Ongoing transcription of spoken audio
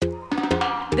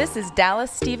This is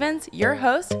Dallas Stevens, your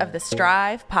host of the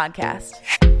Strive podcast.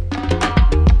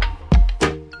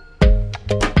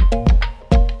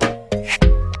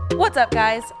 What's up,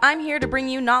 guys? I'm here to bring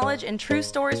you knowledge and true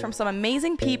stories from some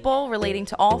amazing people relating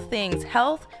to all things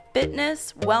health,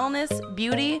 fitness, wellness,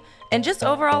 beauty, and just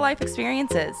overall life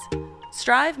experiences.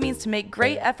 Strive means to make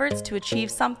great efforts to achieve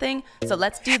something, so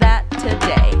let's do that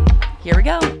today. Here we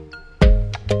go.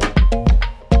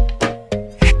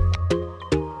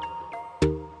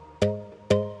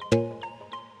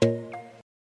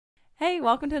 Hey,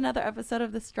 welcome to another episode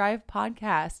of the Strive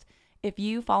podcast. If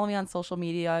you follow me on social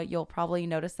media, you'll probably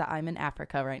notice that I'm in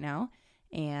Africa right now,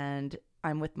 and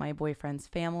I'm with my boyfriend's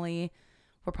family.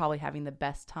 We're probably having the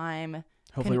best time.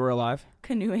 Hopefully we're alive.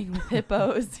 Canoeing with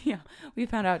hippos. Yeah, we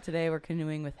found out today we're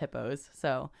canoeing with hippos.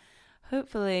 So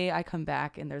hopefully I come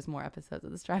back and there's more episodes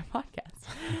of the Strive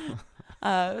podcast.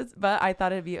 But I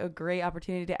thought it'd be a great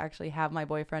opportunity to actually have my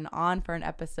boyfriend on for an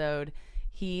episode.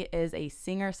 He is a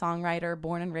singer-songwriter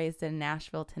born and raised in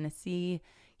Nashville, Tennessee.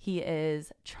 He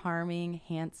is charming,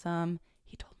 handsome.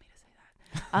 He told me to say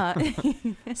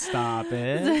that. Stop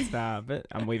it.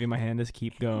 I'm waving my hand to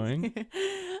keep going.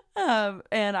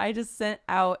 And I just sent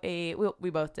out we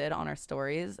both did on our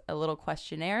stories, a little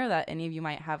questionnaire that any of you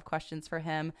might have questions for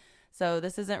him. So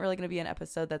this isn't really going to be an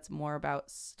episode that's more about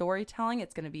storytelling.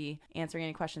 It's going to be answering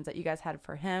any questions that you guys had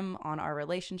for him on our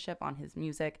relationship, on his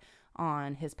music,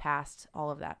 on his past, all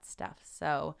of that stuff.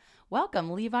 So welcome,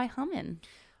 Levi Hummon.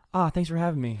 Thanks for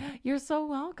having me. You're so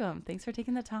welcome. Thanks for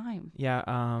taking the time. Yeah,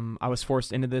 I was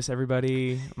forced into this,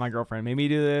 everybody. My girlfriend made me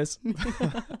do this.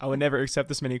 I would never accept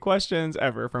this many questions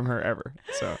ever from her, ever.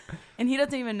 So. And he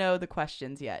doesn't even know the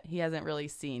questions yet. He hasn't really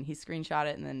seen. He screenshot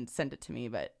it and then sent it to me,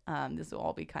 but this will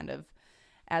all be kind of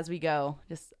as we go.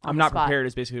 Just on I'm the not spot. prepared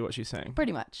is basically what she's saying.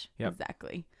 Pretty much. Yep.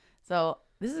 Exactly. So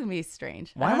this is going to be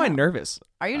strange. Why am I nervous?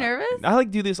 Are you nervous? I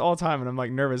do this all the time and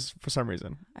I'm nervous for some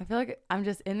reason. I feel like I'm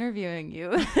just interviewing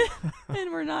you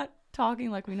and we're not talking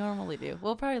like we normally do.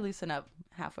 We'll probably loosen up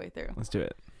halfway through. Let's do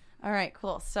it. All right,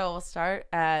 cool. So we'll start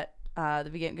at the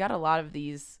beginning. Got a lot of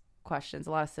these questions,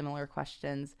 a lot of similar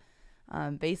questions,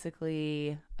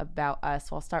 basically about us.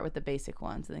 So I'll start with the basic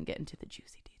ones and then get into the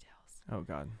juicy details. Oh,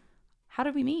 God. How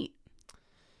did we meet?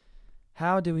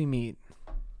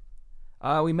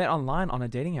 We met online on a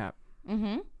dating app.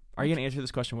 Mm-hmm. Are you going to answer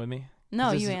this question with me? No,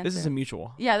 answer. This is a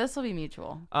mutual. Yeah, this will be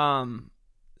mutual.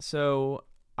 So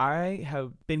I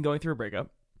have been going through a breakup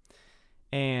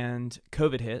and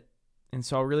COVID hit. And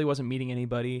so I really wasn't meeting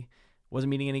anybody,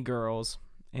 wasn't meeting any girls.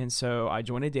 And so I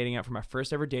joined a dating app for my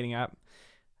first ever dating app.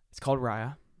 It's called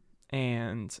Raya.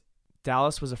 And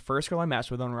Dallas was the first girl I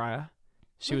matched with on Raya.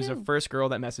 She was the first girl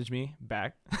that messaged me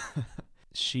back.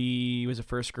 She was the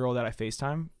first girl that I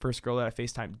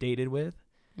FaceTime dated with.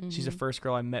 Mm-hmm. She's the first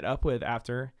girl I met up with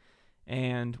after.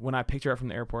 And when I picked her up from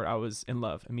the airport, I was in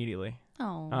love immediately.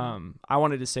 Oh. I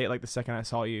wanted to say it like the second I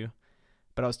saw you,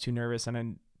 but I was too nervous and I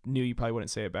knew you probably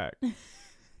wouldn't say it back.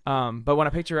 But when I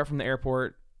picked her up from the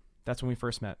airport, that's when we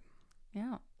first met.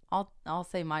 Yeah. I'll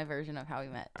say my version of how we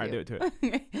met too. I do it to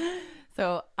it.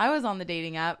 So I was on the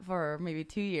dating app for maybe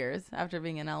 2 years after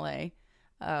being in LA.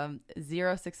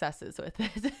 0 successes with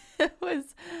it. It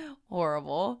was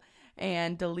horrible,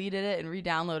 and deleted it and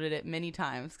re-downloaded it many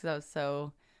times because I was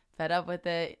so fed up with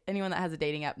it. Anyone that has a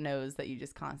dating app knows that you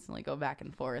just constantly go back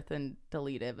and forth and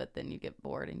delete it, but then you get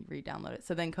bored and you re-download it.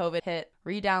 So then COVID hit,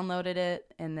 re-downloaded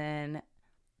it, and then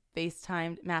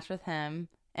FaceTimed, matched with him.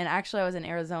 And actually I was in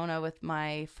Arizona with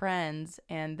my friends,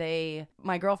 and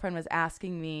my girlfriend was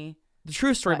asking me. The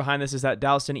true story behind this is that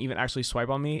Dallas didn't even actually swipe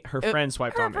on me. Her friend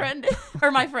swiped on me.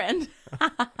 Or my friend.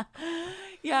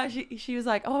 Yeah, she was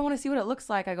like, "Oh, I want to see what it looks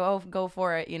like." I go, "Oh, go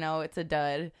for it. You know, it's a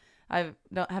dud.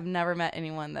 Have never met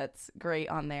anyone that's great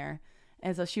on there."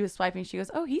 And so she was swiping. She goes,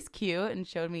 "Oh, he's cute," and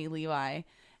showed me Levi.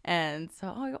 And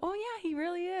so I go, "Oh yeah, he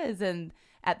really is." And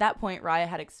at that point, Raya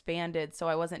had expanded, so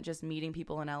I wasn't just meeting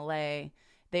people in LA.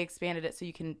 They expanded it so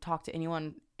you can talk to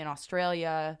anyone in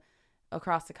Australia,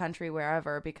 across the country,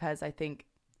 wherever, because I think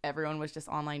everyone was just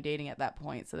online dating at that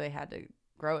point, so they had to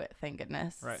grow it, thank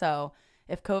goodness. Right. So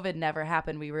if COVID never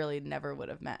happened, we really never would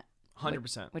have met.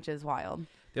 100%. Which is wild.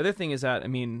 The other thing is that,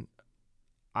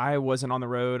 I wasn't on the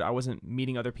road. I wasn't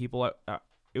meeting other people.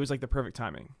 It was like the perfect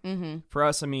timing. Mm-hmm. For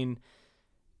us, I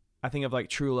think of like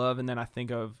true love, and then I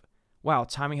think of, wow,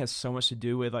 timing has so much to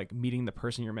do with like meeting the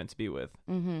person you're meant to be with.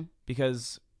 Mm-hmm.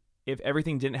 Because if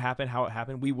everything didn't happen how it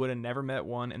happened, we would have never met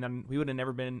one, and then we would have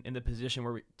never been in the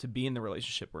position to be in the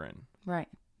relationship we're in. Right.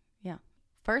 Yeah.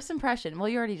 First impression. Well,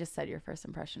 you already just said your first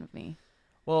impression of me.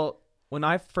 Well, when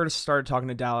I first started talking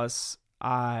to Dallas,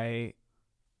 I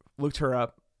looked her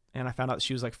up and I found out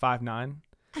she was like 5'9".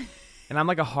 And I'm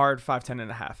like a hard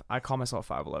 5'10.5". I call myself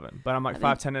 5'11", but I'm like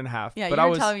 5'10.5". Yeah, but you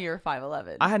were telling me you were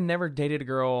 5'11". I had never dated a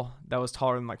girl that was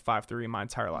taller than like 5'3" my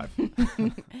entire life.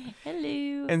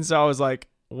 Hello. And so I was like,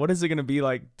 what is it going to be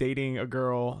like dating a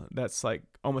girl that's like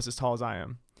almost as tall as I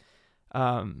am?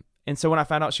 And so when I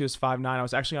found out she was 5'9", I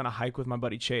was actually on a hike with my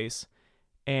buddy Chase.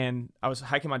 And I was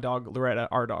hiking my dog, Loretta,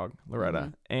 our dog, Loretta.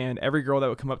 Mm-hmm. And every girl that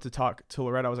would come up to talk to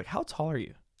Loretta, I was like, how tall are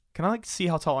you? Can I like see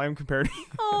how tall I am compared to you?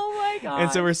 Oh my God.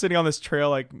 And so we're sitting on this trail,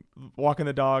 like walking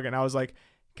the dog. And I was like,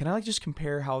 can I like just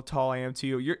compare how tall I am to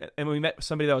you? And we met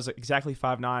somebody that was like exactly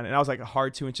 5'9", and I was like a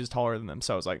hard 2 inches taller than them.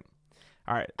 So I was like,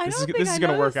 all right, this is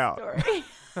going to work out.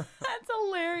 That's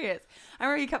hilarious. I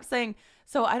remember you kept saying,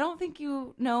 so I don't think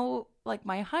you know like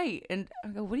my height. And I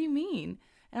go, what do you mean?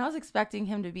 And I was expecting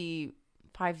him to be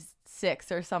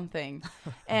 5'6" or something.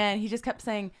 And he just kept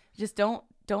saying, just don't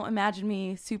imagine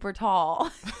me super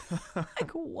tall.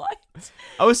 Like, what?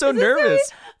 I was so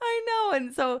nervous. I know.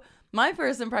 And so my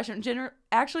first impression,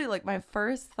 actually like my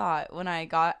first thought when I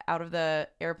got out of the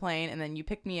airplane and then you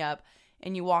picked me up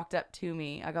and you walked up to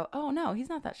me, I go, oh no, he's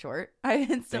not that short. I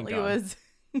instantly was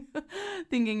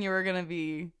thinking you were going to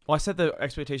be. Well, I set the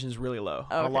expectations really low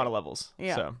on a lot of levels.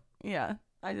 Yeah. So. Yeah.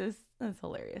 That's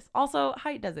hilarious. Also,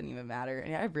 height doesn't even matter.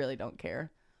 And I really don't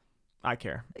care. I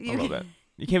care a little bit.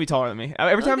 You can't be taller than me.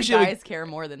 Every time the she guys care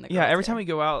more than the girls. Yeah, every time we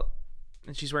go out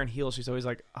and she's wearing heels, she's always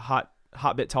like a hot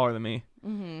bit taller than me.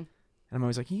 Mm-hmm. And I'm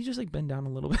always like, can you just like bend down a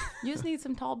little bit? You just need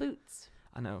some tall boots.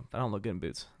 I know, but I don't look good in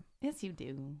boots. Yes, you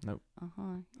do. Nope.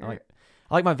 I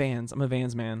like my Vans. I'm a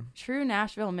Vans man. True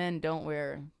Nashville men don't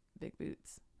wear big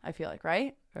boots, I feel like,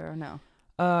 right? Or no?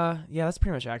 Yeah, that's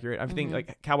pretty much accurate. I think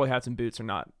like cowboy hats and boots are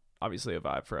not obviously a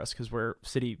vibe for us because we're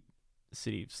city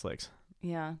slicks.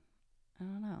 Yeah. I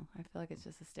don't know. I feel like it's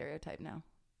just a stereotype now.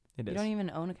 It is. You don't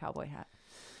even own a cowboy hat.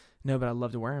 No, but I'd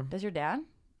love to wear them. Does your dad?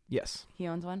 Yes. He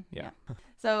owns one? Yeah.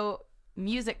 So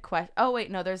music question. Oh, wait.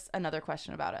 No, there's another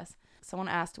question about us. Someone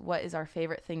asked, what is our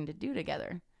favorite thing to do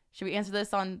together? Should we answer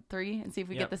this on 3 and see if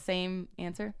we get the same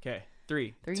answer? Okay.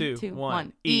 3, 2,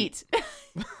 1. Eat.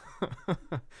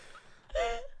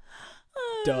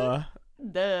 Duh.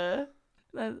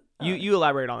 You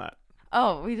elaborate on that.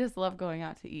 Oh, we just love going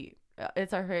out to eat.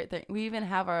 It's our favorite thing. We even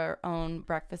have our own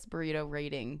breakfast burrito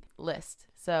rating list.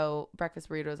 So breakfast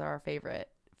burritos are our favorite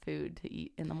food to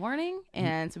eat in the morning.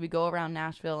 And so we go around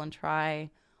Nashville and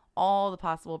try all the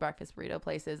possible breakfast burrito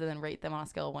places and then rate them on a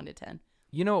scale of 1 to 10.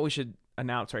 You know what we should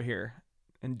announce right here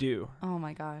and do? Oh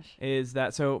my gosh. Is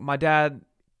that so my dad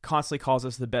constantly calls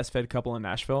us the best fed couple in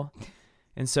Nashville.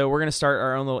 And so we're going to start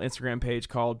our own little Instagram page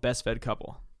called Best Fed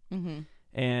Couple. Mm-hmm.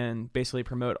 And basically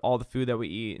promote all the food that we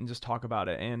eat and just talk about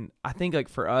it. And I think like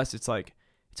for us, it's like,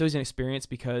 it's always an experience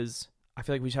because I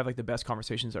feel like we just have like the best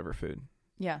conversations over food.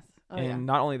 Yes. Oh, and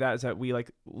not only that is that we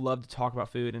like love to talk about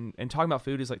food and talking about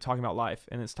food is like talking about life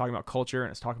and it's talking about culture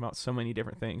and it's talking about so many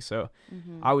different things. So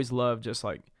I always love just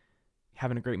like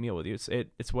having a great meal with you.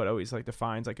 It's what always like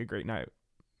defines like a great night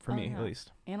for me at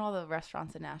least. And all the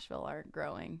restaurants in Nashville are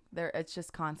growing. It's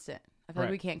just constant. I feel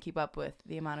like we can't keep up with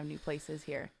the amount of new places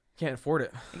here. Can't afford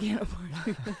it. I can't afford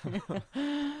it.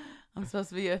 I'm supposed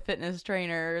to be a fitness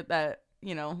trainer that,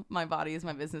 you know, my body is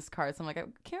my business card. So I'm like, I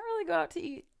can't really go out to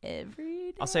eat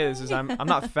every day. I'll say this is I'm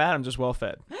not fat. I'm just well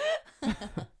fed.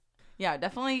 Yeah,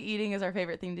 definitely eating is our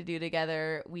favorite thing to do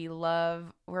together.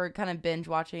 We're kind of binge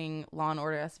watching Law and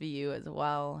Order SVU as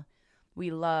well. We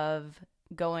love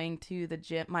going to the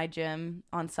gym, my gym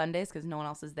on Sundays because no one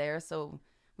else is there. So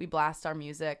we blast our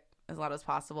music as loud as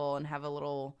possible and have a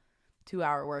little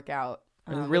 2-hour workout.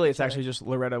 And really, it's actually just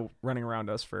Loretta running around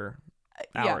us for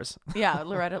hours. Yeah,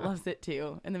 Loretta loves it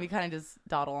too. And then we kind of just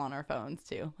dawdle on our phones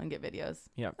too and get videos.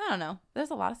 Yeah. I don't know.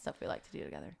 There's a lot of stuff we like to do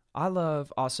together. I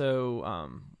love also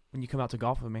when you come out to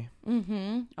golf with me.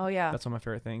 Mm-hmm. Oh, yeah. That's one of my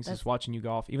favorite things is watching you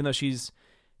golf. Even though she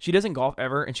doesn't golf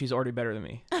ever and she's already better than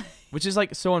me, which is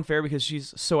like so unfair because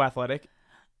she's so athletic.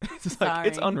 It's like,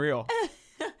 it's unreal.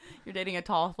 You're dating a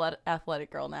tall,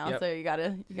 athletic girl now, so you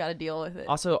gotta deal with it.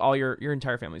 Also, all your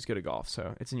entire family's good at golf,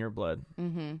 so it's in your blood.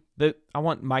 Mm-hmm. I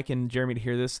want Mike and Jeremy to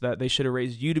hear this, that they should have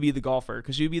raised you to be the golfer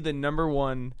because you'd be the number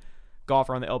one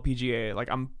golfer on the LPGA. Like,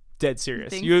 I'm dead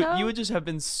serious. You would just have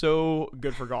been so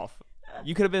good for golf.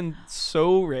 You could have been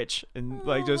so rich and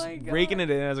like just raking it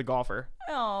in as a golfer.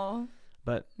 Oh,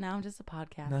 but now I'm just a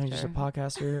podcaster. Now you're just a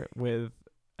podcaster with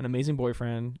an amazing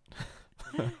boyfriend.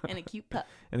 And a cute pup.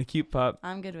 And a cute pup.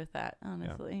 I'm good with that,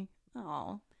 honestly.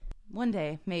 Oh, one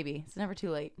day, maybe. It's never too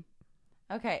late.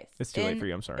 Okay. It's too late for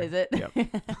you. I'm sorry. Is it? Yep.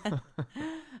 I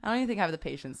don't even think I have the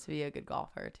patience to be a good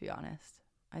golfer, to be honest.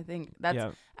 I think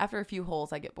that's after a few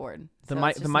holes, I get bored. The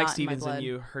Mike Stevens in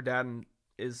you, her dad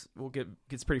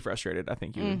gets pretty frustrated. I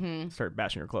think you would start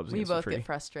bashing your clubs We against a both tree. get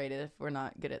frustrated if we're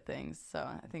not good at things. So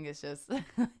I think it's just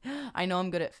I know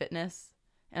I'm good at fitness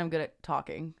and I'm good at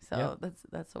talking. So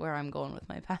that's where I'm going with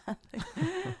my path.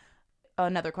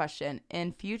 Another question.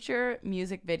 In future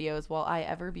music videos, will I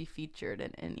ever be featured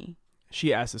in any?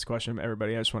 She asked this question to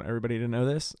everybody. I just want everybody to know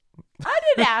this. I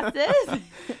didn't ask this.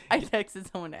 I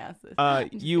texted someone to ask this.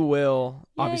 You will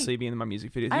Yay. obviously be in my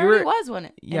music videos. I already was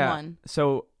in Yeah. one.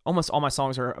 So almost all my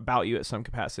songs are about you at some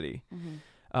capacity.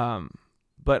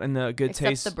 But in the good Except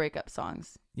taste, the breakup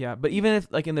songs. yeah. But even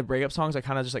if like in the breakup songs, I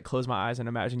kind of just like close my eyes and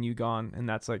imagine you gone, and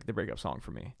that's like the breakup song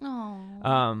for me.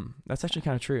 Oh. That's actually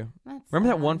kind of true. That's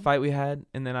Remember that one sad. fight we had,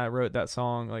 and then I wrote that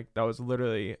song like that was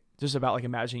literally just about like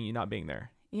imagining you not being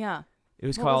there. Yeah. It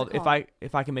was What was called it called?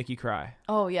 If I Can Make You Cry.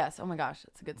 Oh yes. Oh my gosh,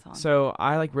 that's a good song. So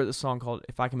I like wrote this song called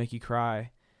If I Can Make You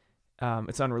Cry.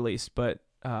 It's unreleased, but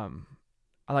I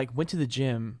like went to the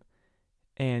gym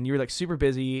and you were like super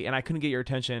busy and I couldn't get your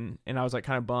attention, and I was like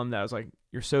kind of bummed that I was like,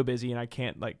 you're so busy and I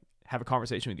can't like have a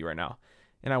conversation with you right now.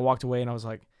 And I walked away and I was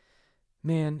like,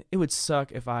 man, it would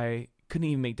suck if I couldn't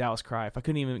even make Dallas cry, if I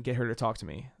couldn't even get her to talk to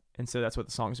me. And so that's what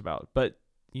the song's about. But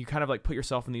you kind of like put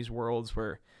yourself in these worlds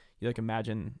where you like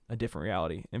imagine a different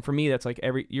reality. And for me, that's like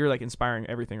you're like inspiring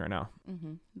everything right now.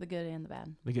 The good and the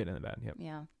bad. The good and the bad. Yep.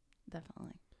 Yeah,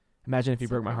 definitely. Imagine if you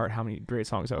So broke my great. heart, how many great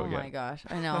songs I Oh would my get. gosh,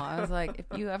 I know. I was like, if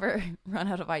you ever run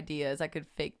out of ideas, I could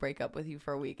fake break up with you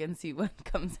for a week and see what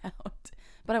comes out.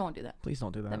 But I won't do that. Please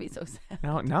don't do that. That'd be so sad.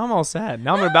 Now I'm all sad.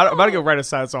 Now I'm about to go write a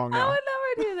sad song I now. would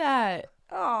never do that.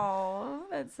 Oh,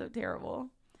 that's so terrible.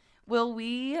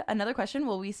 Another question,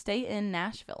 will we stay in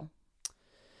Nashville?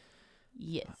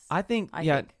 Yes. I think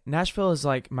Nashville is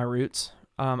like my roots.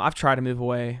 I've tried to move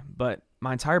away, but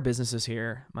my entire business is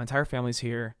here. My entire family's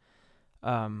here.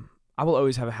 I will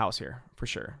always have a house here for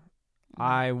sure.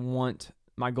 My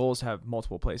goal is to have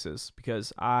multiple places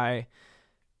because I'm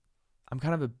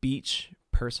kind of a beach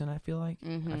person. I feel like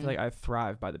I feel like I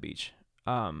thrive by the beach.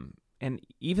 And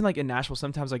even like in Nashville,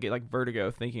 sometimes I get like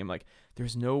vertigo thinking I'm like,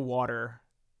 there's no water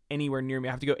anywhere near me.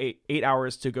 I have to go 8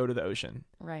 hours to go to the ocean.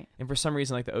 Right. And for some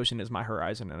reason, like the ocean is my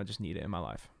horizon and I just need it in my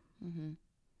life.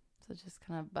 So just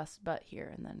kind of bust butt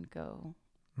here and then go.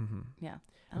 Yeah.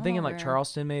 I'm thinking like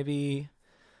Charleston maybe.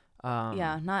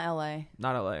 Yeah, not LA.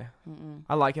 Not LA.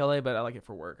 I like LA, but I like it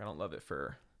for work. I don't love it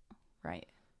for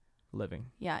living.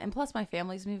 Yeah, and plus my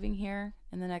family's moving here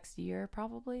in the next year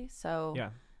probably. So yeah,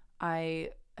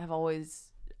 I have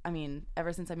always,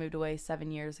 ever since I moved away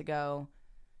 7 years ago,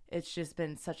 it's just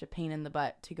been such a pain in the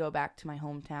butt to go back to my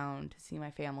hometown to see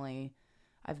my family.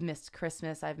 I've missed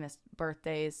Christmas. I've missed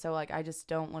birthdays. So like, I just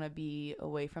don't want to be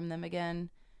away from them again.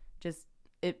 Just,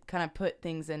 it kind of put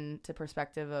things into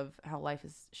perspective of how life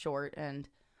is short and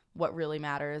what really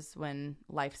matters when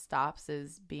life stops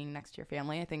is being next to your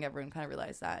family. I think everyone kind of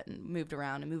realized that and moved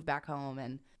around and moved back home.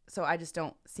 And so I just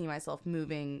don't see myself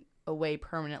moving away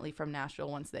permanently from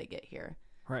Nashville once they get here.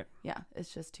 Right. Yeah,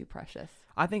 it's just too precious.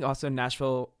 I think also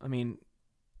Nashville,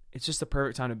 it's just the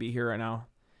perfect time to be here right now.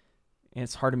 And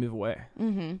it's hard to move away.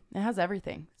 It has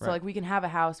everything. So like we can have a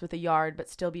house with a yard, but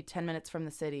still be 10 minutes from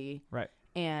the city. Right.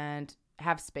 And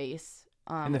have space.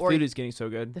 And the food is getting so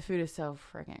good. The food is so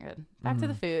freaking good. Back to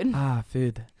the food.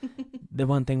 Food. The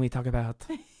one thing we talk about.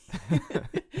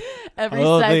 Every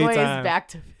all the segue is time. back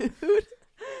to food.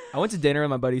 I went to dinner with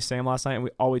my buddy Sam last night, and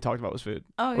all we talked about was food.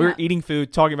 Oh, We were eating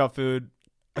food, talking about food,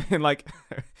 and like,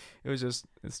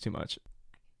 it's too much.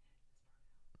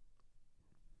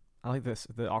 I like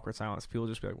the awkward silence. People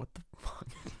just be like, what the fuck?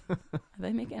 Are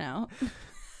they making out?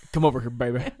 Come over here,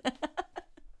 baby.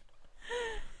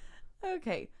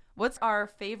 Okay. What's our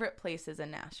favorite places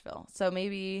in Nashville? So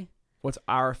maybe What's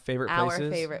our favorite places?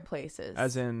 our favorite places.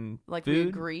 As in like food? we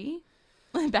agree.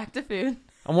 Back to food.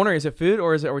 I'm wondering, is it food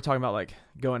or are we talking about like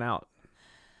going out?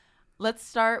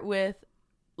 Let's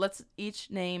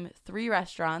each name 3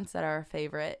 restaurants that are our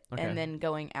favorite, Okay. and then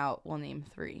going out, we'll name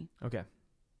 3. Okay.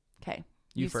 Okay.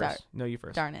 You first. start. No, you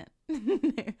first. Darn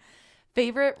it.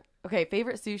 Favorite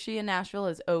sushi in Nashville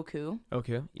is Oku.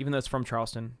 Okay. Even though it's from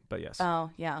Charleston, but yes. Oh,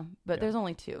 yeah. But Yeah. there's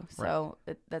only 2. So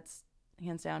that's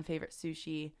hands down favorite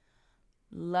sushi.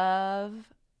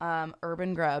 Love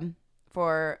Urban Grub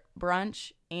for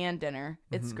brunch and dinner.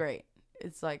 It's great.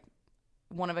 It's like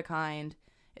one of a kind.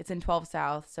 It's in 12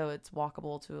 South, so it's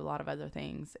walkable to a lot of other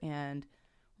things and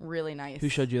really nice. Who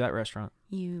showed you that restaurant?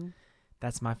 You.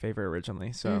 That's my favorite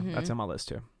originally, so that's on my list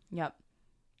too. Yep.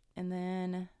 And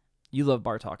then... You love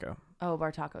Bar Taco. Oh,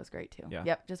 Bar Taco is great too. Yeah.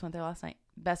 Yep, just went there last night.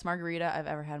 Best margarita I've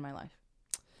ever had in my life.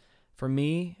 For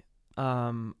me,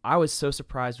 I was so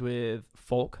surprised with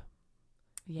Folk.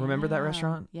 Yeah. Remember that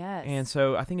restaurant? Yes. And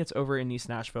so I think it's over in East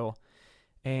Nashville.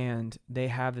 and they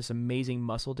have this amazing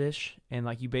mussel dish. And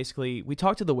like we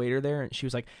talked to the waiter there, and she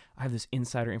was like, I have this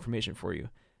insider information for you.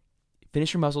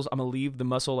 Finish your mussels. I'm going to leave the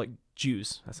mussel like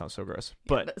juice. That sounds so gross,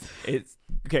 but it's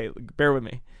okay. Bear with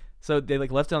me. So they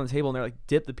like left it on the table, and they're like,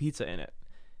 dip the pizza in it.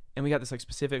 And we got this like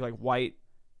specific like white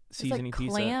seasoning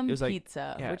pizza. Clam it was like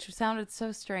pizza, which sounded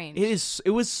so strange.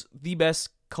 It was the best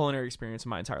culinary experience of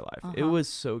my entire life. It was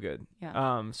so good.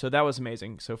 Yeah. So that was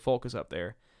amazing. So Folk was up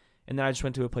there. And then I just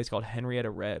went to a place called Henrietta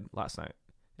Red last night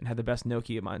and had the best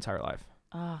gnocchi of my entire life.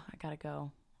 Oh, I gotta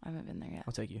go. I haven't been there yet.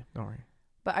 I'll take you. Don't worry.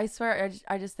 But I swear,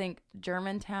 I just think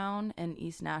Germantown and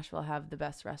East Nashville have the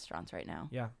best restaurants right now.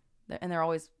 Yeah. And they're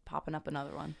always popping up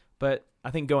another one. But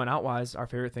I think going out wise, our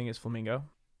favorite thing is Flamingo.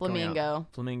 Flamingo.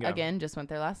 Flamingo. Again, just went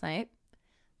there last night.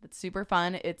 It's super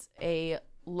fun. It's a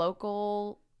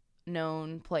local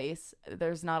known place.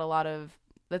 There's not a lot of,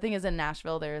 the thing is in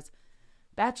Nashville, there's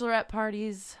bachelorette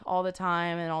parties all the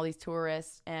time and all these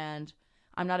tourists. And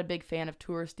I'm not a big fan of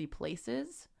touristy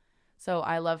places. So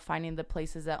I love finding the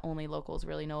places that only locals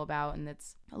really know about, and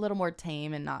it's a little more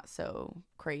tame and not so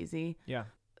crazy. Yeah.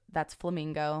 That's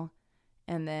Flamingo.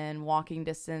 And then walking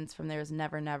distance from there is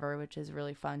Never Never, which is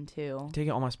really fun too.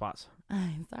 Taking all my spots.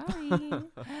 I'm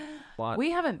sorry. We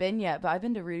haven't been yet, but I've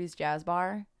been to Rudy's Jazz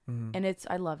Bar, and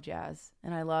I love jazz,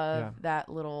 and I love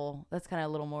that's kind of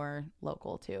a little more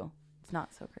local too. It's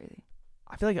not so crazy.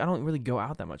 I feel like I don't really go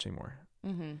out that much anymore.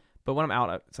 Mm-hmm. But when I'm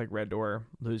out, it's like Red Door,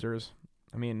 Losers.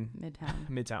 I mean,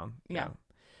 Midtown. Yeah.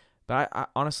 But I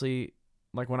honestly,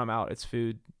 like when I'm out, it's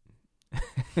food.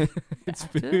 It's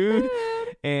food.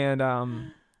 And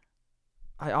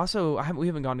we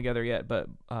haven't gone together yet, but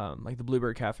like the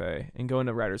Bluebird Cafe and going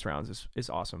to Writers Rounds is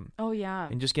awesome. Oh yeah.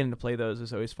 And just getting to play those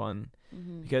is always fun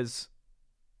mm-hmm. because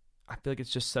I feel like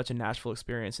it's just such a Nashville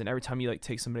experience. And every time you like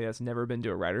take somebody that's never been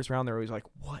to a Writers Round, they're always like,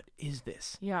 "What is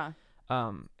this?" Yeah.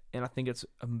 And I think it's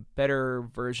a better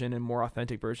version and more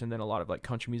authentic version than a lot of like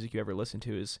country music you ever listen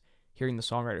to is hearing the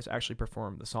songwriters actually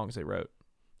perform the songs they wrote.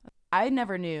 I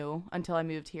never knew until I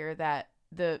moved here that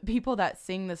the people that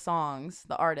sing the songs,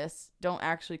 the artists, don't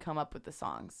actually come up with the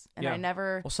songs. And I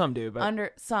never... Well, some do,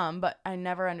 but... but I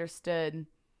never understood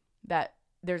that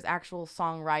there's actual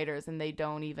songwriters and they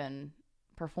don't even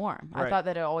perform. Right. I thought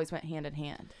that it always went hand in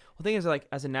hand. Well, the thing is, like,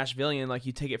 as a Nashvilleian, like,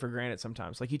 you take it for granted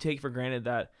sometimes. Like, you take for granted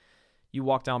that you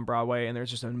walk down Broadway and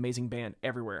there's just an amazing band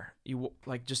everywhere. You're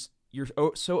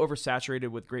so oversaturated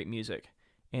with great music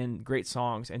and great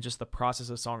songs and just the process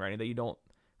of songwriting that you don't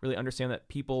really understand that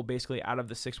people basically out of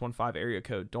the 615 area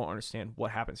code don't understand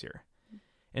what happens here.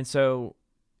 And so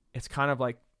it's kind of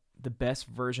like the best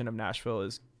version of Nashville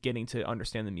is getting to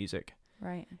understand the music.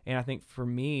 Right. And I think for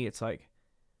me, it's like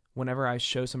whenever I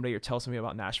show somebody or tell somebody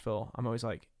about Nashville, I'm always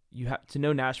like, you have to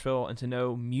know Nashville and to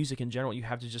know music in general. You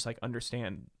have to just like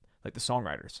understand like the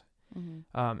songwriters.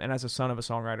 Mm-hmm. And as a son of a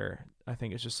songwriter, I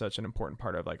think it's just such an important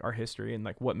part of like our history and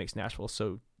like what makes Nashville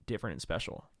so different and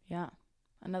special. Yeah.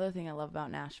 Another thing I love about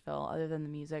Nashville, other than the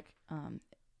music, and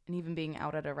even being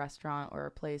out at a restaurant or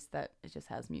a place that it just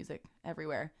has music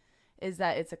everywhere, is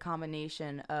that it's a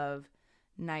combination of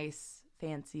nice,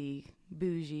 fancy,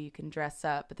 bougie, you can dress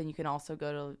up, but then you can also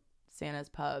go to Santa's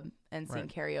Pub and sing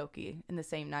karaoke in the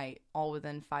same night, all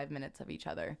within 5 minutes of each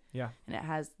other. Yeah. And it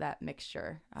has that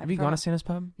mixture. Have you gone to Santa's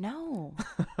Pub? No.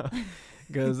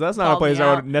 Because that's not a place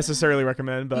I would necessarily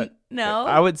recommend, but no,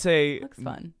 I would say it looks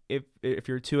fun. If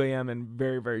you're 2 a.m. and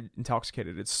very, very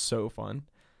intoxicated, it's so fun.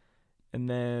 And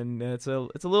then it's a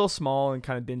little small and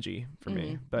kind of dingy for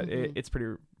me, but it's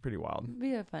pretty wild. It'd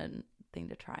be a fun thing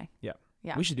to try. Yeah.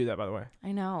 Yeah. We should do that, by the way.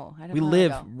 I know. We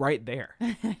live right there.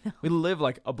 We live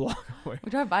like a block away.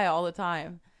 We drive by all the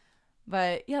time.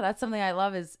 But yeah, that's something I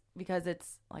love is because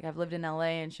it's like I've lived in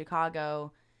LA and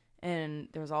Chicago and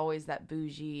there's always that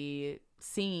bougie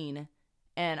scene.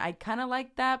 And I kind of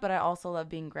like that, but I also love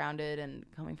being grounded and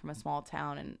coming from a small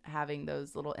town and having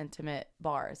those little intimate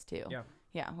bars too. Yeah.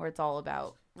 Yeah, where it's all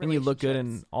about and you look good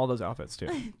in all those outfits too.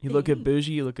 You look good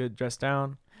bougie, you look good dressed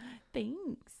down.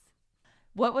 Thanks.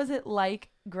 What was it like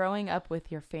growing up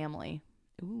with your family?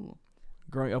 Ooh.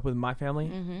 Growing up with my family?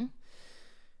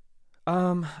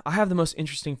 Mm-hmm. I have the most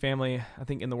interesting family, I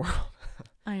think, in the world.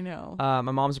 I know. My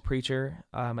mom's a preacher.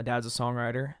 My dad's a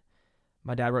songwriter.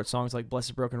 My dad wrote songs like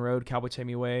Blessed Broken Road, Cowboy Take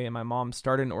Me Away, and my mom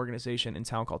started an organization in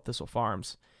town called Thistle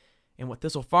Farms. And what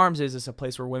Thistle Farms is a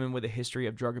place where women with a history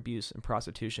of drug abuse and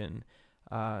prostitution,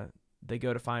 they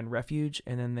go to find refuge,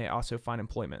 and then they also find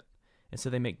employment. And so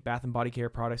they make bath and body care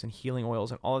products and healing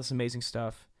oils and all this amazing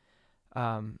stuff.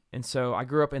 And so I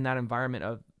grew up in that environment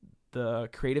of the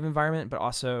creative environment, but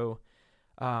also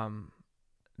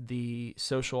the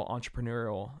social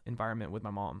entrepreneurial environment with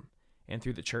my mom and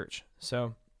through the church.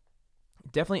 So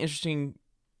definitely interesting,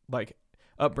 like,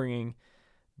 upbringing.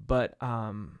 But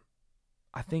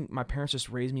I think my parents just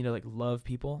raised me to like love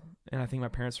people, and I think my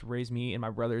parents raised me and my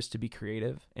brothers to be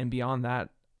creative. And beyond that,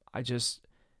 I think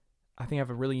I have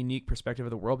a really unique perspective of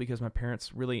the world because my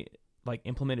parents really like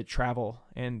implemented travel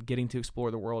and getting to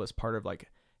explore the world as part of like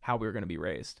how we were going to be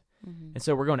raised. Mm-hmm. And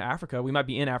so we're going to Africa. We might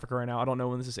be in Africa right now. I don't know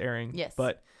when this is airing. Yes.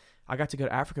 But I got to go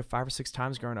to Africa 5 or 6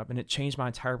 times growing up, and it changed my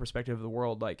entire perspective of the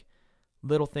world. Like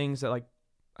little things that like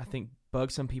I think bug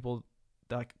some people,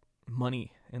 that, like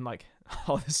money and like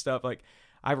all this stuff. Like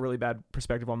I have a really bad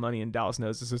perspective on money, and Dallas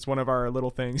knows this. It's one of our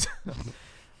little things.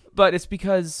 But it's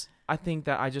because I think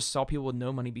that I just saw people with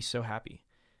no money be so happy.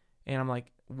 And I'm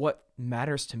like, what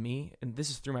matters to me, and this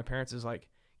is through my parents, is like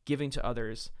giving to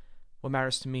others. What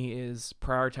matters to me is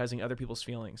prioritizing other people's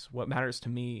feelings. What matters to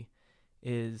me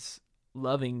is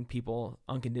loving people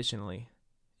unconditionally.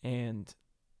 And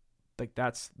like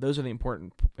those are the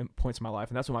important points in my life.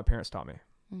 And that's what my parents taught me.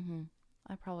 Mm-hmm.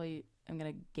 I probably am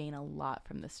going to gain a lot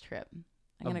from this trip.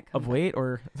 Of weight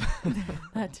or?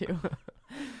 That too.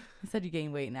 You said you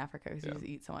gain weight in Africa because you just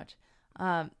eat so much.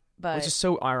 But which is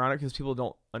so ironic because people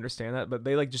don't understand that, but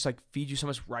they like just like feed you so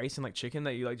much rice and like chicken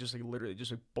that you like just like literally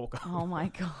just like bulk up. Oh my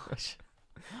gosh.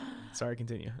 Sorry,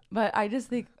 continue. But I just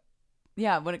think,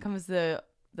 yeah, when it comes to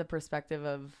the perspective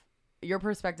of your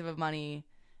perspective of money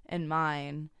and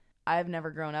mine, I've never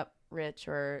grown up rich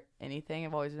or anything.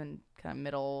 I've always been kind of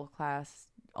middle class,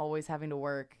 always having to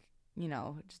work, you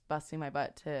know, just busting my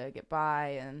butt to get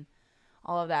by and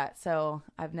all of that. So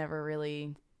I've never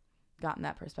really gotten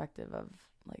that perspective of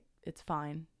like, it's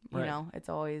fine. You know, it's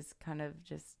always kind of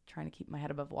just trying to keep my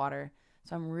head above water.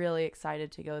 So I'm really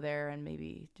excited to go there and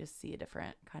maybe just see a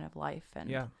different kind of life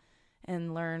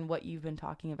and learn what you've been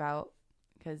talking about,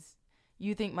 because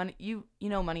you think money, you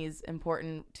know, money is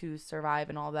important to survive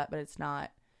and all that, but it's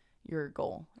not your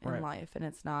goal in life, and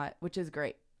it's not, which is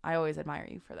great. I always admire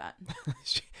you for that.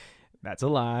 That's a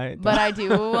lie. But I do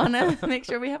want to make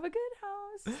sure we have a good house.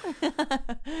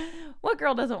 What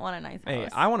girl doesn't want a nice house? Hey,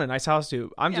 I want a nice house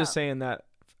too. I'm just saying that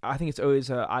I think it's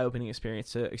always an eye-opening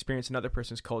experience to experience another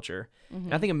person's culture. Mm-hmm.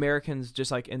 And I think Americans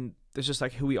just like, and it's just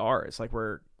like who we are. It's like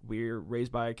we're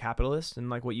raised by capitalists, and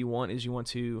like what you want is you want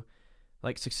to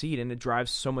like succeed, and it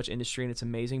drives so much industry, and it's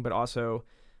amazing. But also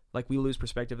like we lose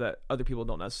perspective that other people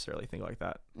don't necessarily think like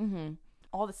that. Mm-hmm.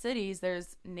 All the cities,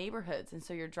 there's neighborhoods, and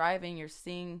so you're driving, you're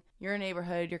seeing your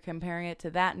neighborhood, you're comparing it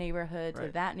to that neighborhood, to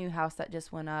that new house that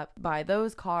just went up by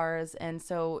those cars. And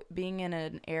so being in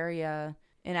an area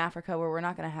in Africa where we're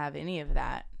not going to have any of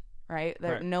that, right?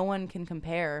 No one can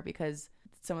compare, because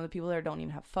some of the people there don't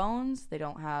even have phones. They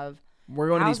don't have We're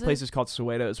going houses. to these places called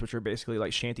Sowetos, which are basically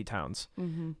like shanty towns.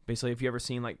 Mm-hmm. Basically, if you ever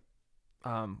seen like,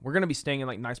 we're going to be staying in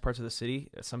like nice parts of the city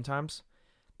sometimes,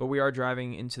 but we are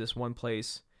driving into this one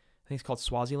place. I think it's called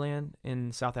Swaziland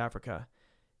in South Africa.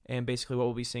 And basically what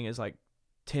we'll be seeing is like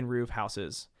tin roof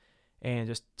houses and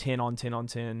just 10 on 10 on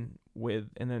 10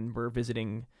 and then we're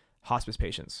visiting hospice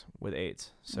patients with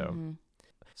AIDS. So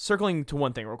circling to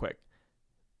one thing real quick.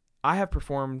 I have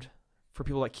performed for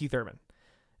people like Keith Urban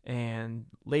and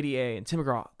Lady A and Tim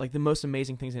McGraw, like the most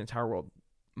amazing things in the entire world.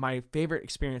 My favorite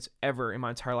experience ever in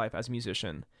my entire life as a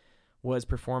musician was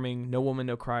performing No Woman,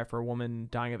 No Cry for a woman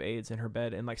dying of AIDS in her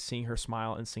bed, and like seeing her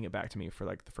smile and sing it back to me for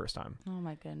like the first time. Oh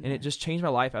my goodness. And it just changed my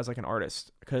life as like an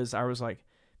artist, because I was like,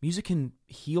 music can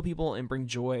heal people and bring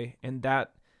joy. And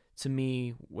that to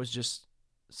me was just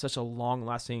such a long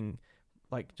lasting,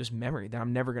 like just memory that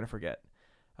I'm never going to forget.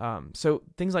 So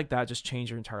things like that just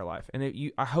change your entire life.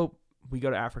 And I hope we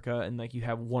go to Africa and like you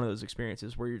have one of those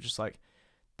experiences where you're just like,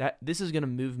 that this is going to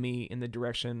move me in the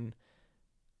direction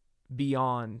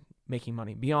beyond making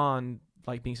money, beyond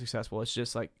like being successful. It's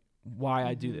just like why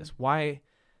I do this. Why,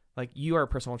 like, you are a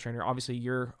personal trainer. Obviously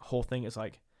your whole thing is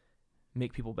like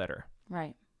make people better.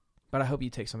 Right. But I hope you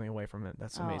take something away from it.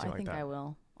 That's amazing. I think I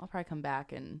will. I'll probably come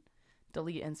back and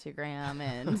delete Instagram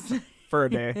and for a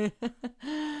day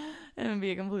and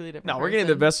be a completely different we're getting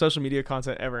the best social media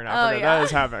content ever in Africa. That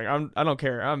is happening. I don't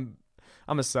care. I'm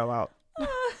a sellout.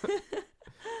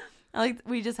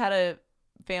 We just had a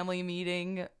family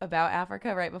meeting about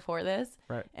Africa right before this.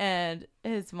 Right. And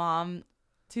his mom,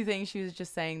 two things she was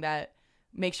just saying, that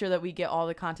make sure that we get all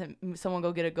the content. Someone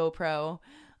go get a GoPro.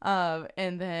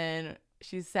 And then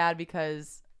she's sad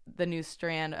because the new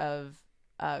strand of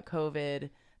COVID,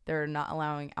 they're not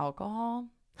allowing alcohol.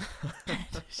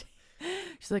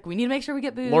 She's like, we need to make sure we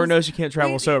get booze. Lord knows you can't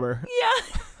travel sober.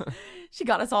 Yeah. She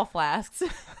got us all flasks.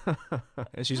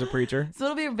 And she's a preacher. So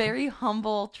it'll be a very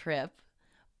humble trip,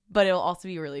 but it'll also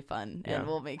be really fun. And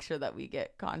we'll make ssure that we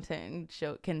get content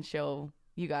and can show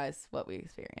you guys what we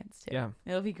experienced too. Yeah.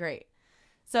 It'll be great.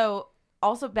 So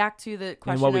also back to the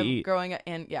question what we of eat. growing up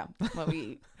and what we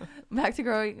eat. Back to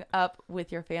growing up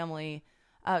with your family.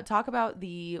 Talk about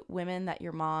the women that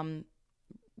your mom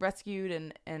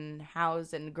rescued and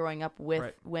housed, and growing up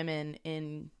with women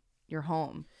in your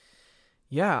home.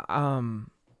 Yeah.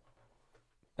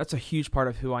 That's a huge part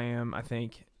of who I am, I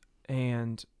think.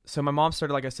 And so my mom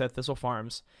started, like I said, Thistle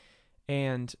Farms,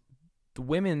 and the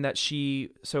women that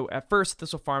so at first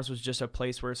Thistle Farms was just a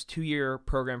place where it's a 2-year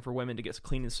program for women to get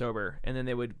clean and sober, and then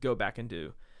they would go back and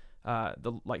do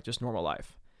just normal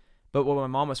life. But what my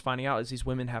mom was finding out is these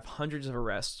women have hundreds of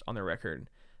arrests on their record.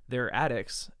 They're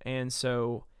addicts, and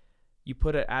so you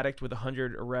put an addict with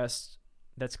 100 arrests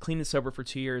that's clean and sober for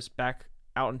 2 years back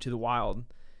out into the wild,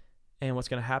 and what's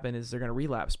going to happen is they're going to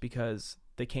relapse because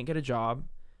they can't get a job,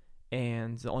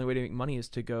 and the only way to make money is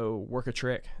to go work a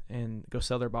trick and go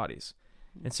sell their bodies.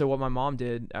 And so what my mom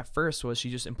did at first was she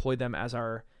just employed them as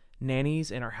our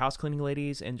nannies and our house cleaning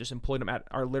ladies, and just employed them at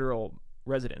our literal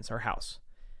residence, our house.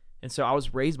 And so I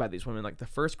was raised by these women. Like the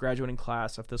first graduating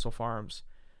class of Thistle Farms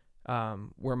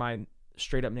were my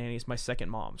straight up nannies, my second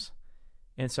moms.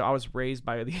 And so I was raised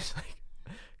by these like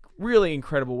really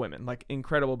incredible women, like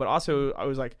incredible, but also I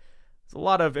was like, there's a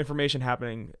lot of information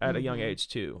happening at a young age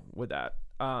too with that.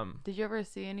 Did you ever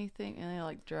see any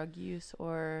like drug use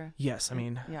or? Yes. I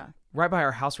mean, yeah. Right by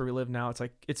our house where we live now,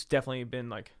 it's definitely been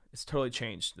like, it's totally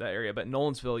changed that area. But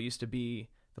Nolensville used to be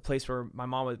the place where my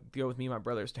mom would go with me and my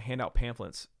brothers to hand out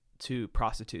pamphlets to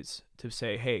prostitutes to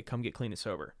say, hey, come get clean and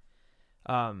sober.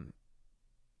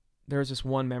 There was this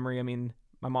one memory. I mean,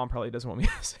 my mom probably doesn't want me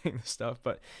saying this stuff,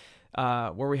 but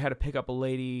where we had to pick up a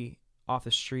lady off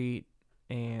the street.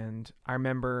 And I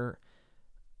remember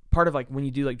part of like when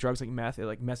you do like drugs like meth, it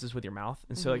like messes with your mouth.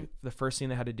 And so like the first thing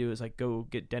they had to do is like go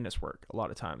get dentist work a lot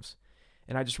of times.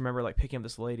 And I just remember like picking up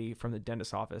this lady from the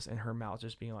dentist office and her mouth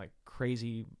just being like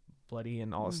crazy bloody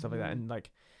and all this stuff like that. And like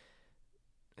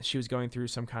she was going through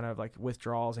some kind of like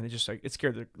withdrawals, and it just like, it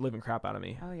scared the living crap out of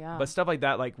me. Oh yeah. But stuff like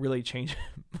that like really changed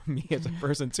me as a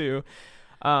person too.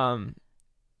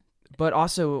 But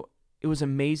also it was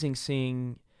amazing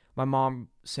seeing my mom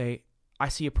say, I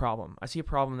see a problem. I see a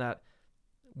problem that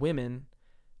women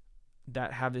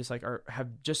that have this like have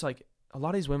just like a lot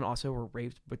of these women also were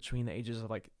raped between the ages of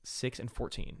like 6 and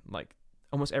 14, like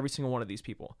almost every single one of these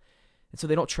people. And so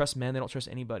they don't trust men, they don't trust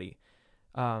anybody.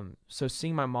 So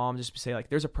seeing my mom just say like,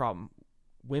 there's a problem,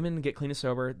 women get clean and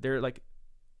sober,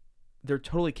 they're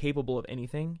totally capable of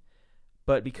anything,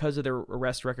 but because of their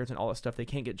arrest records and all that stuff, they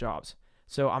can't get jobs.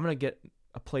 So I'm gonna get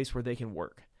a place where they can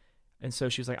work. And so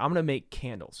she was like, I'm gonna make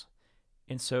candles.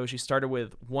 And so she started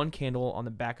with one candle on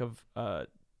the back of a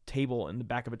table in the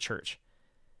back of a church.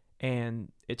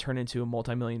 And it turned into a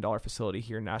multi-million-dollar facility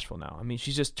here in Nashville now. I mean,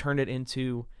 she's just turned it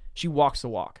into, she walks the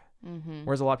walk.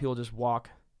 Whereas a lot of people just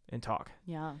walk and talk.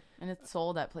 Yeah. And it's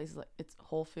sold at places like, it's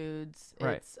Whole Foods.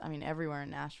 Right. It's, I mean, everywhere in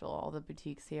Nashville, all the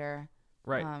boutiques here.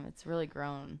 Right. It's really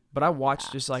grown. But I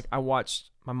watched I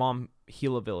watched my mom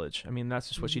heal a village. I mean, that's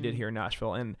just what she did here in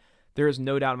Nashville. And there is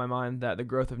no doubt in my mind that the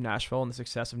growth of Nashville and the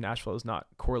success of Nashville is not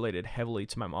correlated heavily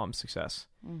to my mom's success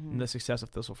and the success of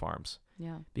Thistle Farms.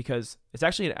 Yeah. Because it's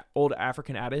actually an old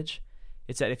African adage.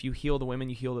 It's that if you heal the women,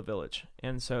 you heal the village.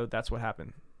 And so that's what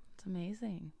happened. It's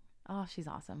amazing. Oh, she's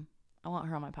awesome. I want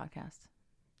her on my podcast.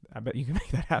 I bet you can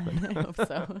make that happen. I hope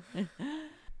so.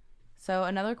 So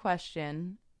another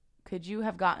question. Could you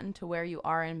have gotten to where you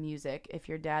are in music if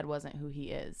your dad wasn't who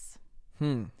he is?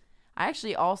 I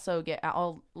actually also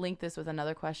I'll link this with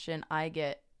another question I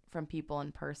get from people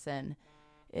in person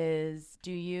is,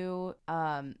 do you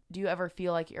ever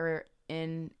feel like you're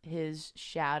in his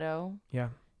shadow? Yeah.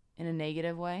 In a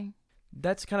negative way?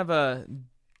 That's kind of a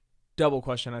double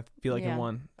question, I feel like, in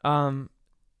one.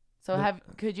 So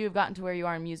could you have gotten to where you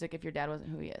are in music if your dad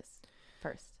wasn't who he is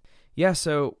first? Yeah,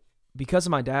 so because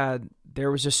of my dad,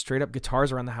 there was just straight up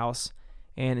guitars around the house.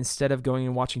 And instead of going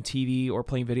and watching TV or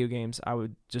playing video games, I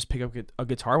would just pick up a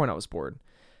guitar when I was bored.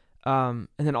 And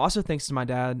then also thanks to my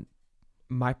dad,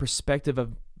 my perspective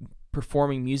of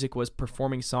performing music was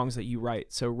performing songs that you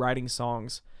write. So writing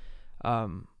songs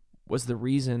was the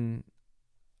reason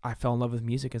I fell in love with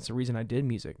music. It's the reason I did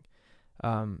music.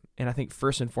 And I think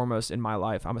first and foremost in my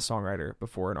life, I'm a songwriter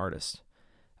before an artist.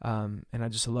 And I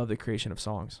just love the creation of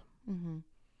songs. Mm-hmm.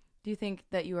 Do you think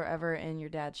that you were ever in your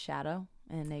dad's shadow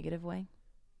in a negative way?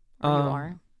 Or you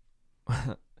are?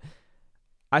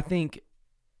 I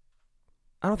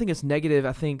don't think it's negative.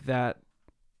 I think that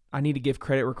I need to give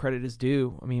credit where credit is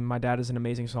due. I mean, my dad is an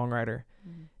amazing songwriter,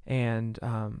 and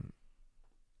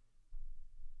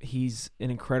he's an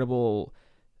incredible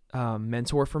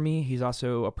mentor for me. He's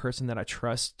also a person that I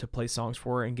trust to play songs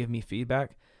for and give me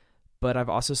feedback. But I've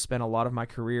also spent a lot of my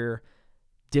career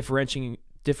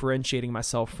differentiating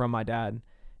myself from my dad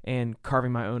and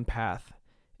carving my own path.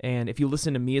 And if you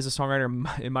listen to me as a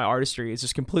songwriter, in my artistry, it's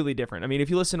just completely different. I mean, if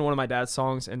you listen to one of my dad's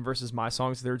songs and versus my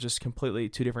songs, they're just completely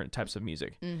two different types of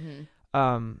music.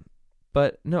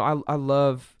 But no, I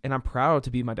love and I'm proud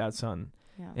to be my dad's son.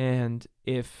 Yeah. And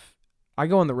if I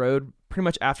go on the road, pretty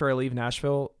much after I leave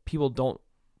Nashville, people don't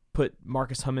put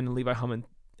Marcus Hummon and Levi Hummon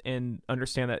and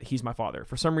understand that he's my father.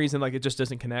 For some reason, like, it just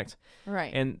doesn't connect.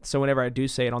 Right. And so whenever I do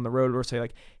say it on the road or say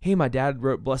like, hey, my dad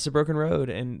wrote Bless the Broken Road,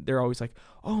 and they're always like,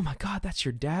 oh my God, that's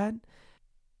your dad?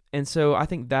 And so I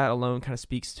think that alone kind of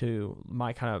speaks to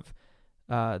my kind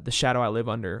of the shadow I live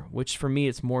under, which for me,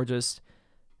 it's more just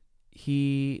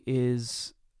he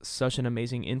is such an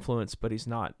amazing influence, but he's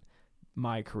not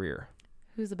my career.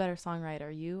 Who's a better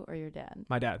songwriter, you or your dad?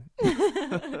 My dad.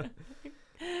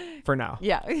 For now.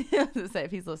 Yeah. I was gonna say,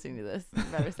 if he's listening to this, you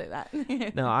better say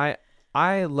that. No,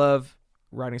 I love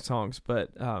writing songs, but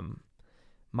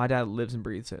my dad lives and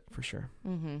breathes it for sure.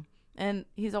 Mm-hmm. And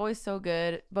he's always so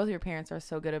good. Both of your parents are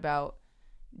so good about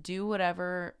do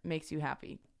whatever makes you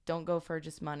happy. Don't go for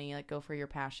just money, like go for your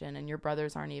passion. And your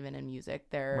brothers aren't even in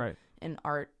music. They're in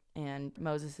art, and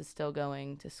Moses is still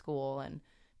going to school and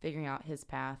figuring out his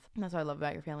path. And that's what I love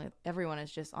about your family. Everyone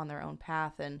is just on their own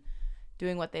path and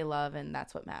doing what they love, and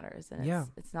that's what matters. And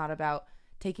it's not about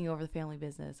taking over the family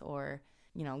business or,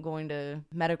 you know, going to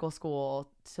medical school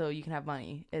so you can have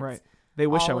money. It's They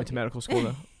wish I went to medical school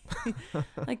though.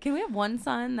 Like, can we have one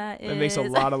son that makes a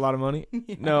lot of money?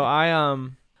 Yeah. No,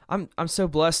 I'm so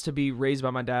blessed to be raised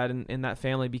by my dad in that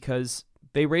family, because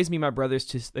they raised me and my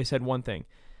brothers they said one thing.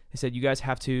 They said, you guys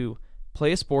have to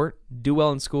play a sport, do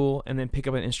well in school, and then pick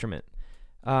up an instrument.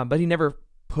 But he never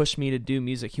pushed me to do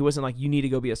music. He wasn't like, you need to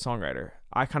go be a songwriter.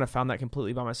 I kind of found that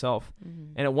completely by myself.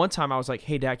 Mm-hmm. And at one time I was like,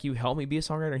 hey, Dad, can you help me be a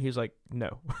songwriter? And he was like,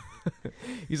 no.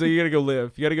 He's like, you got to go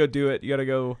live. You got to go do it. You got to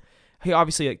go. He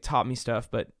obviously like taught me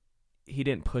stuff, but he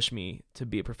didn't push me to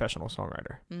be a professional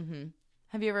songwriter. Mm-hmm.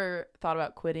 Have you ever thought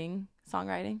about quitting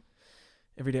songwriting?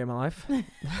 Every day of my life.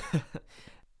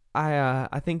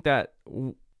 I think that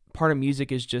part of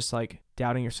music is just like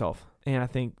doubting yourself. And I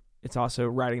think it's also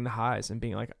riding the highs and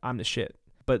being like, I'm the shit.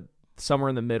 But somewhere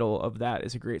in the middle of that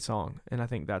is a great song. And I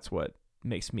think that's what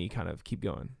makes me kind of keep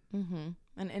going. Mm-hmm.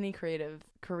 And any creative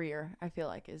career, I feel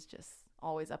like, is just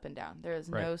always up and down. There is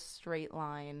no straight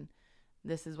line.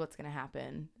 This is what's going to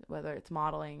happen, whether it's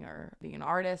modeling or being an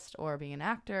artist or being an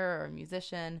actor or a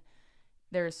musician.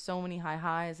 There's so many high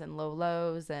highs and low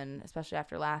lows, and especially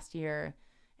after last year.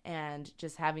 And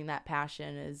just having that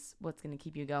passion is what's going to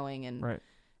keep you going,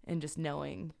 and just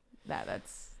knowing that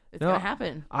it's going to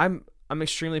happen. I'm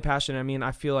extremely passionate. I mean,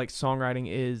 I feel like songwriting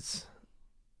is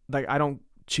like, I don't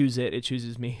choose it. It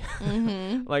chooses me.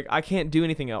 Mm-hmm. Like, I can't do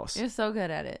anything else. You're so good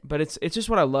at it. But it's just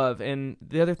what I love. And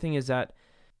the other thing is that,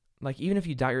 like, even if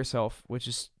you doubt yourself, which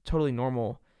is totally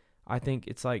normal, I think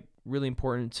it's like really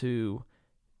important to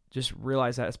just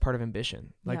realize that it's part of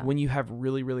ambition. Like when you have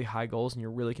really, really high goals and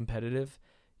you're really competitive,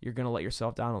 you're going to let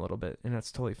yourself down a little bit, and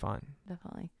that's totally fine.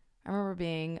 Definitely. I remember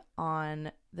being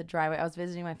on the driveway. I was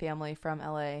visiting my family from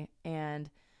LA, and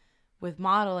with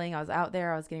modeling, I was out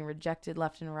there. I was getting rejected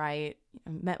left and right. I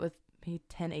met with maybe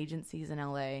 10 agencies in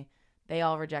LA. They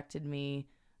all rejected me.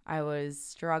 I was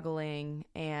struggling,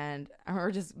 and I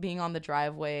remember just being on the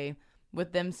driveway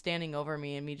with them standing over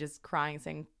me and me just crying,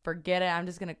 saying, forget it. I'm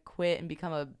just going to quit and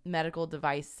become a medical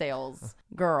device sales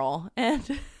girl. And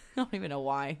I don't even know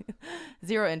why.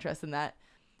 Zero interest in that.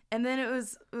 And then it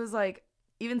was like,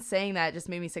 even saying that just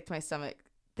made me sick to my stomach,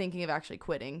 thinking of actually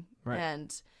quitting. Right.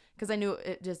 And because I knew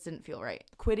it just didn't feel right.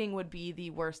 Quitting would be the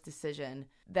worst decision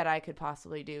that I could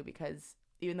possibly do, because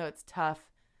even though it's tough,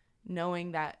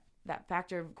 knowing that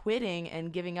factor of quitting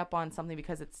and giving up on something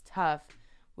because it's tough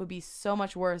would be so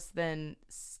much worse than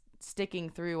sticking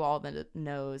through all the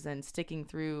no's and sticking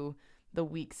through the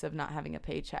weeks of not having a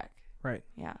paycheck. Right.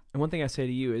 Yeah. And one thing I say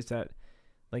to you is that,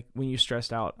 like, when you're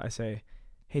stressed out, I say,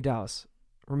 hey, Dallas,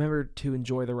 remember to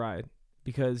enjoy the ride,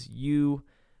 because you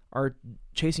are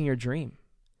chasing your dream.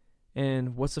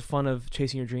 And what's the fun of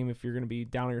chasing your dream if you're going to be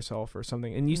down on yourself or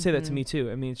something? And you say that to me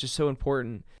too. I mean, it's just so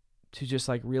important to just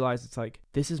like realize it's like,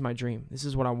 this is my dream. This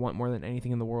is what I want more than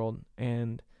anything in the world.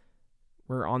 And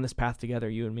we're on this path together,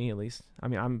 you and me at least. I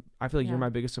mean, I feel like you're my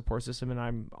biggest support system, and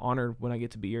I'm honored when I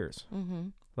get to be yours. Mm-hmm.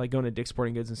 Like going to Dick's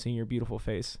Sporting Goods and seeing your beautiful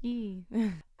face.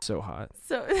 So hot.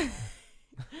 So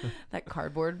that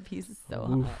cardboard piece is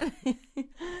so hot.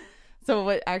 So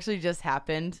what actually just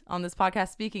happened on this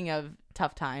podcast, speaking of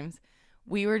tough times,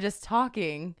 we were just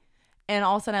talking, and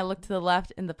all of a sudden I looked to the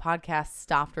left and the podcast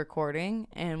stopped recording,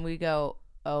 and we go,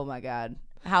 oh my God,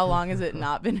 how long has it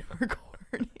not been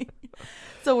recording?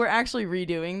 So we're actually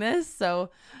redoing this. So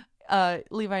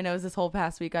Levi knows this whole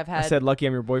past week I've had. I said, lucky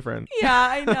I'm your boyfriend. Yeah,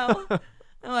 I know.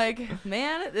 I'm like,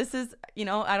 man, this is,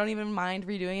 I don't even mind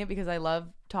redoing it because I love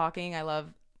talking. I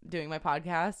love doing my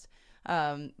podcast.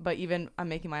 But even I'm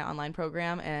making my online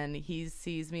program and he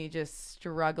sees me just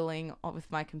struggling with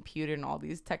my computer and all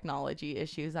these technology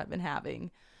issues I've been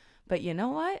having. But you know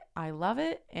what? I love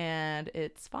it and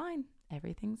it's fine.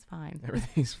 Everything's fine.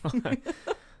 Everything's fine.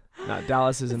 No,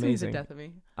 Dallas is amazing. The death of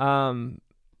me.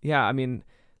 Yeah, I mean,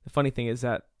 the funny thing is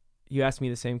that you asked me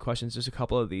the same questions, just a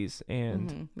couple of these,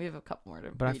 and we have a couple more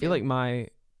to but redo. I feel like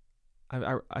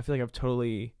I feel like I've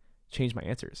totally changed my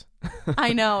answers.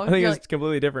 I know. I think it's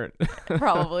completely different.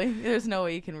 Probably. There's no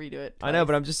way you can redo it twice. I know,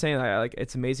 but I'm just saying, like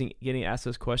it's amazing getting asked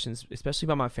those questions, especially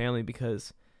about my family,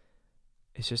 because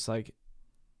it's just like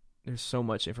there's so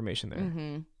much information there.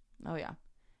 Mm-hmm. Oh yeah.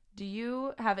 Do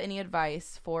you have any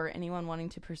advice for anyone wanting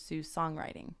to pursue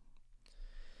songwriting?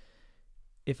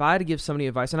 If I had to give somebody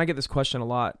advice, and I get this question a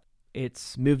lot,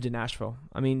 it's move to Nashville.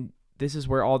 I mean, this is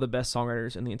where all the best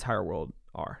songwriters in the entire world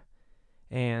are.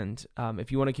 And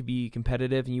if you want to be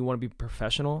competitive and you want to be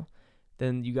professional,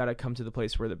 then you got to come to the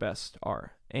place where the best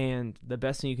are. And the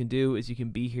best thing you can do is you can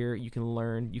be here, you can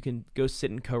learn, you can go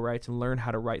sit in co-writes and learn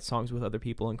how to write songs with other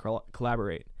people and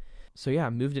collaborate. So yeah,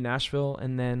 move to Nashville.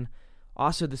 And then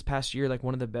also this past year, like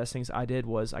one of the best things I did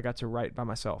was I got to write by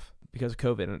myself because of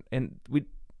COVID. And we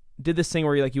did this thing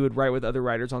where you would write with other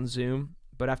writers on Zoom.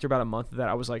 But after about a month of that,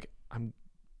 I was like, I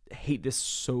hate this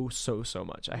so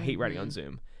much. I hate writing on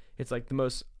Zoom. It's like the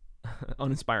most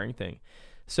uninspiring thing.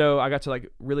 So I got to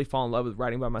like really fall in love with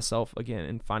writing by myself again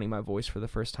and finding my voice for the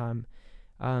first time.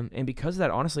 And because of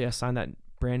that, honestly, I signed that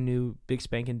brand new big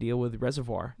spanking deal with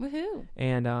Reservoir. Woohoo.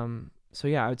 And so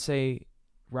yeah, I would say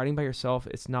writing by yourself,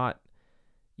 it's not,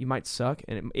 you might suck,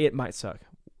 and it might suck.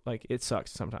 Like it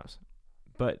sucks sometimes,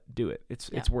 but do it.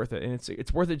 It's worth it. And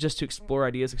it's worth it just to explore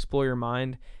ideas, explore your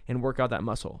mind, and work out that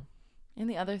muscle. And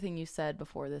the other thing you said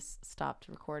before this stopped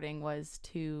recording was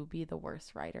to be the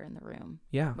worst writer in the room.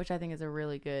 Yeah. Which I think is a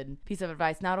really good piece of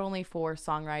advice, not only for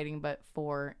songwriting, but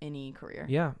for any career.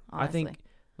 Yeah. Honestly. I think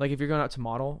like if you're going out to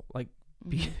model, like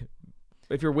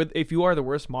if you are the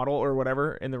worst model or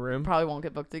whatever in the room, probably won't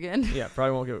get booked again. Yeah.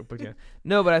 Probably won't get booked again.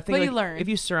 No, but I think but you learn. If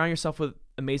you surround yourself with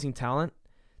amazing talent,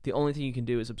 the only thing you can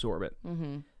do is absorb it.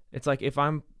 Mm-hmm. It's like if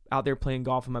I'm out there playing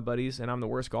golf with my buddies and I'm the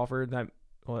worst golfer,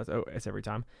 it's every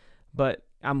time. But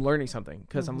I'm learning something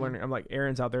because I'm learning. I'm like,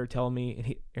 Aaron's out there telling me,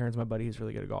 and Aaron's my buddy. He's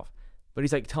really good at golf, but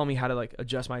he's like telling me how to like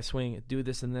adjust my swing, do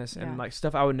this and this, and like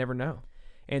stuff I would never know.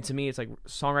 And to me, it's like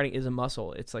songwriting is a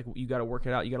muscle. It's like you got to work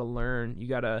it out. You got to learn. You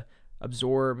got to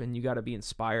absorb, and you got to be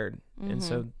inspired. Mm-hmm. And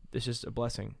so it's just a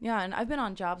blessing. Yeah, and I've been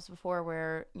on jobs before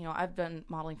where I've been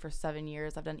modeling for 7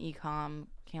 years. I've done e-com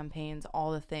campaigns,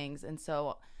 all the things, and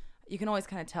so you can always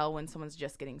kind of tell when someone's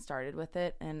just getting started with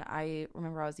it. And I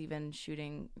remember I was even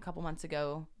shooting a couple months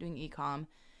ago doing e-com,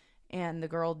 and the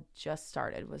girl just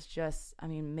started,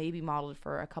 maybe modeled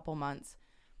for a couple months.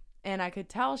 And I could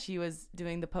tell she was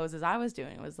doing the poses I was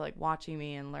doing. It was like watching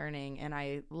me and learning. And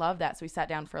I love that. So we sat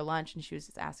down for lunch and she was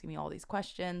just asking me all these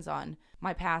questions on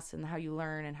my past and how you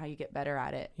learn and how you get better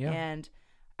at it. Yeah. And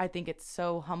I think it's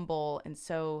so humble and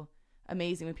so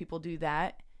amazing when people do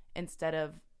that instead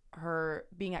of her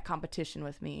being at competition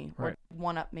with me or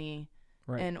one up me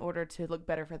in order to look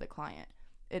better for the client.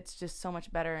 It's just so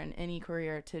much better in any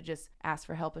career to just ask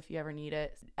for help if you ever need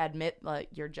it. Admit like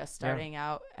you're just starting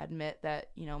out. Admit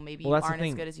that maybe you aren't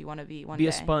as good as you want to be one day. Be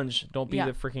a sponge. Don't be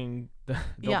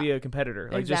don't be a competitor.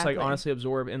 Like just like honestly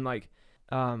absorb and like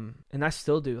and I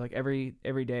still do like every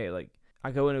day. Like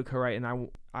I go into a co-write and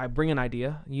I bring an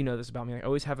idea. You know this about me. I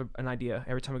always have an idea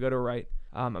every time I go to a write.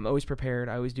 I'm always prepared.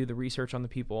 I always do the research on the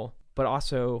people, but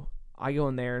also I go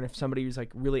in there and if somebody is like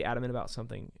really adamant about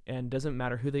something and doesn't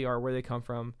matter who they are, where they come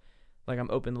from, like I'm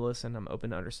open to listen, I'm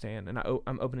open to understand, and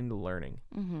I'm open to learning.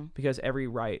 Mm-hmm. Because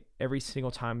every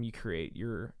single time you create,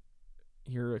 you're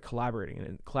collaborating,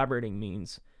 and collaborating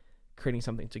means creating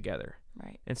something together.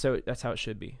 Right. And so that's how it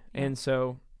should be. Yeah. And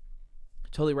so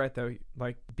totally right though,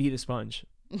 like be the sponge.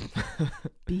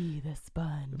 Be the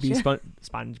sponge. Be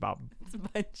SpongeBob.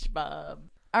 SpongeBob.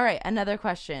 All right, another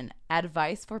question.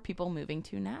 Advice for people moving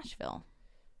to Nashville.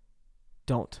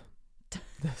 Don't.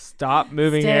 Stop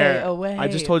moving Stay here. Away. I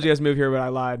just told you guys to move here, but I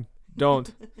lied.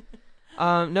 Don't.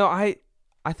 No, I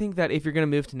think that if you're going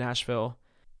to move to Nashville,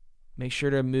 make sure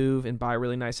to move and buy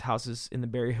really nice houses in the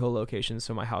Berry Hill location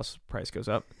so my house price goes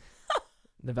up.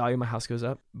 The value of my house goes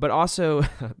up. But also,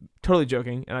 totally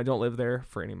joking, and I don't live there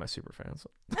for any of my super fans.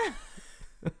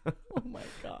 Oh my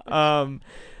God.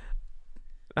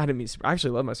 I didn't mean I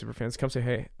actually love my super fans. Come say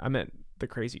hey. I meant the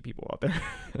crazy people out there.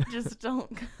 Just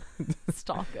don't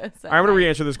stalk us. I'm gonna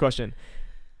re-answer this question.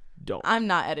 Don't. I'm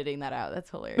not editing that out. That's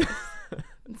hilarious.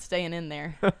 It's staying in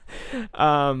there.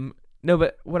 No,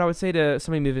 but what I would say to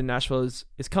somebody moving to Nashville is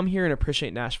come here and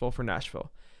appreciate Nashville for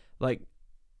Nashville. Like,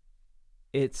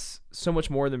 it's so much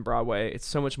more than Broadway. It's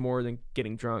so much more than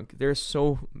getting drunk. There's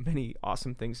so many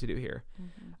awesome things to do here.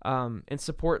 Mm-hmm. And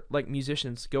support like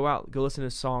musicians. Go out, go listen to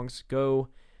songs, go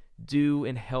do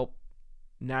and help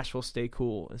Nashville stay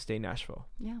cool and stay Nashville.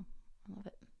 Yeah, I love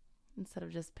it. Instead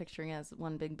of just picturing it as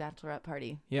one big bachelorette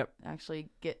party. Yep. Actually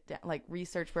like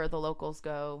research where the locals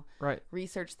go. Right.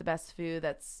 Research the best food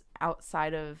that's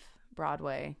outside of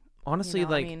Broadway. Honestly,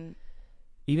 like,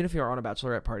 even if you're on a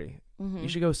bachelorette party, you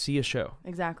should go see a show.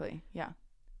 Exactly. Yeah.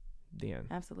 The end.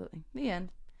 Absolutely. The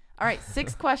end. All right.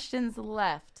 6 questions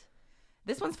left.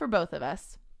 This one's for both of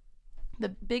us. The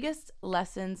biggest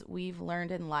lessons we've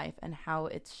learned in life and how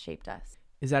it's shaped us.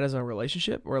 Is that as a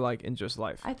relationship or like in just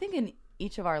life? I think in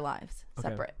each of our lives,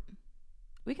 separate.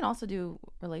 We can also do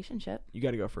relationship. You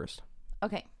got to go first.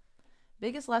 Okay.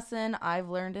 Biggest lesson I've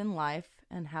learned in life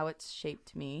and how it's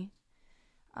shaped me.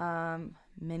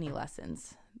 Many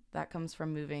lessons. That comes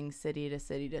from moving city to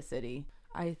city to city.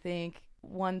 I think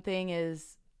one thing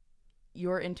is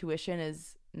your intuition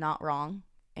is not wrong.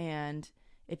 And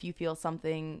if you feel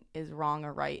something is wrong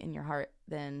or right in your heart,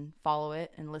 then follow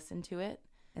it and listen to it.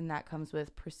 And that comes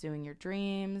with pursuing your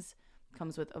dreams,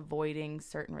 comes with avoiding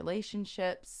certain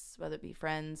relationships, whether it be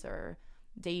friends or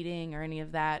dating or any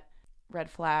of that. Red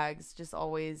flags, just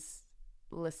always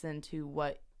listen to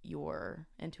what your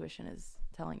intuition is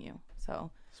telling you.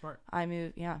 So smart. I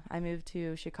moved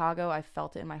to Chicago. I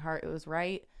felt it in my heart. It was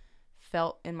right.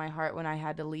 Felt in my heart when I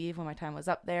had to leave, when my time was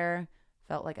up there.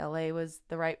 Felt like LA was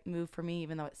the right move for me,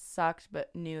 even though it sucked,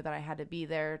 but knew that I had to be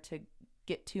there to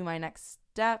get to my next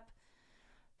step.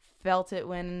 Felt it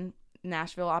when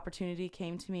Nashville opportunity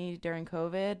came to me during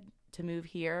COVID to move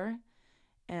here,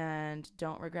 and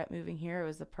don't regret moving here. It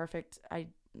was the perfect,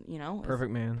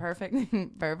 perfect man.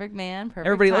 Perfect man. Perfect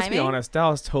Everybody, timing. let's be honest.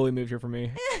 Dallas totally moved here for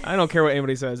me. I don't care what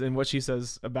anybody says and what she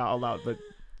says about a lot, but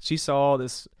she saw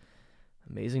this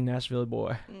amazing Nashville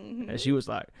boy, and she was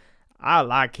like, I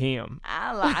like him.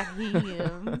 I like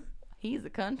him. He's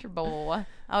a country boy.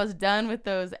 I was done with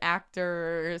those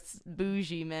actors,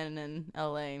 bougie men in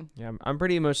LA. Yeah, I'm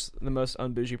pretty much the most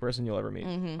unbougie person you'll ever meet,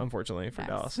 unfortunately, for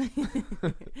Dallas.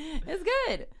 It's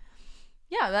good.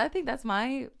 Yeah, I think that's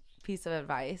my piece of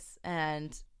advice.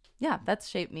 And yeah, that's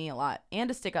shaped me a lot. And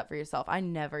to stick up for yourself. I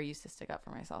never used to stick up for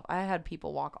myself. I had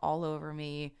people walk all over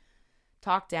me,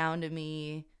 talk down to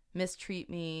me, mistreat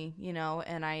me,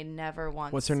 and I never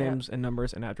once. What's her names and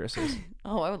numbers and addresses?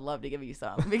 Oh, I would love to give you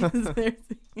some because there's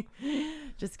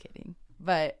just kidding.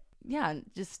 But yeah,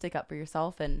 just stick up for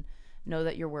yourself and know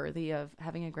that you're worthy of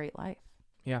having a great life.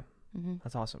 Yeah.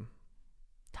 That's awesome.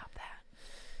 Top that.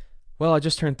 Well, I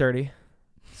just turned 30.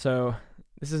 So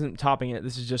this isn't topping it.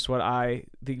 This is just the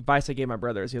advice I gave my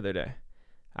brothers the other day.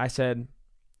 I said,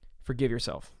 forgive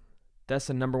yourself. That's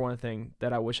the number one thing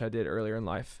that I wish I did earlier in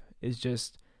life, is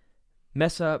just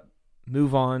mess up,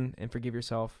 move on, and forgive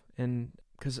yourself. And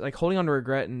because like holding on to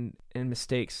regret and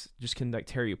mistakes just can like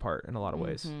tear you apart in a lot of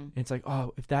ways. And it's like,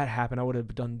 oh, if that happened, I would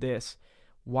have done this.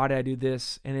 Why did I do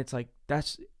this? And it's like,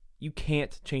 you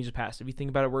can't change the past. If you think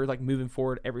about it, we're like moving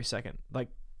forward every second. Like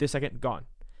this second, gone.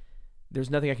 There's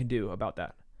nothing I can do about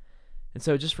that. And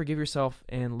so just forgive yourself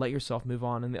and let yourself move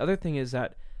on. And the other thing is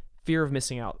that fear of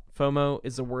missing out. FOMO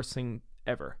is the worst thing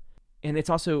ever. And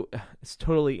it's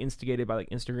totally instigated by like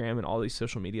Instagram and all these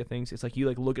social media things. It's like you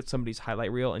like look at somebody's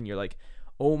highlight reel and you're like,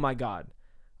 oh my God,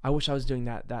 I wish I was doing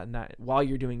that, and that while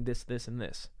you're doing this, this, and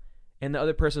this. And the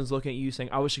other person's looking at you saying,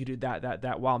 I wish I could do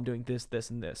that while I'm doing this,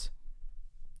 this, and this.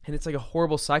 And it's like a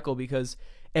horrible cycle because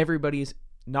everybody's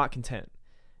not content.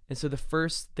 And so the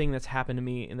first thing that's happened to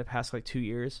me in the past like 2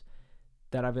 years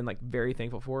that I've been like very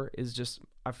thankful for is just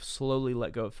I've slowly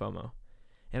let go of FOMO.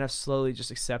 And I've slowly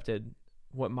just accepted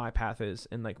what my path is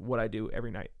and like what I do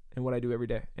every night and what I do every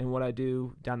day and what I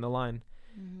do down the line.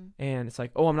 And it's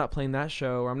like, oh, I'm not playing that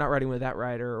show, or I'm not writing with that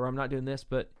writer, or I'm not doing this,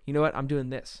 but you know what? I'm doing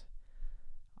this.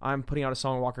 I'm putting out a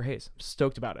song with Walker Hayes. I'm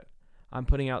stoked about it. I'm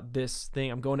putting out this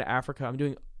thing. I'm going to Africa. I'm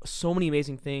doing so many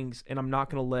amazing things, and I'm not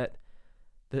going to let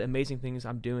the amazing things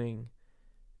I'm doing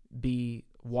be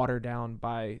watered down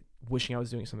by wishing I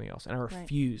was doing something else. And I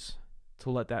refuse to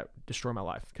let that destroy my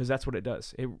life, because that's what it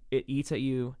does. It eats at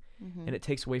you. And it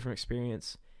takes away from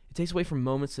experience. It takes away from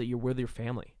moments that you're with your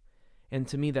family. And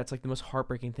to me, that's like the most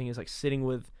heartbreaking thing, is like sitting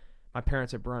with my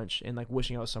parents at brunch and like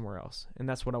wishing I was somewhere else. And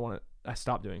that's what I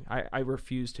stopped doing. I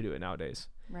refuse to do it nowadays.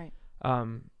 Right.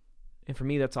 And for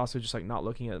me, that's also just like not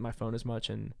looking at my phone as much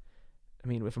and I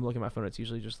mean, if I'm looking at my phone, it's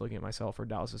usually just looking at myself or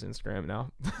Dallas's Instagram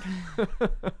now.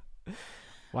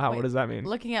 Wow, Wait, what does that mean?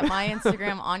 Looking at my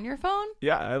Instagram on your phone?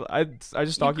 Yeah, I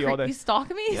just stalk you all day. You stalk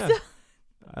me? Yeah.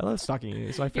 I love stalking you.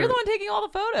 It's my favorite. You're the one taking all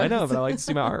the photos. I know, but I like to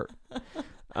see my art.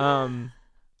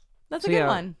 That's a good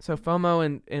one. So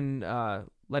FOMO and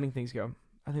letting things go.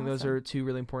 I think those Awesome. are two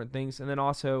really important things. And then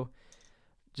also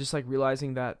just like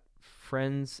realizing that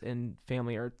friends and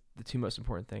family are the two most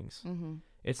important things. Mm-hmm.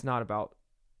 It's not about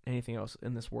anything else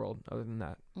in this world other than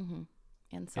that. Mm-hmm.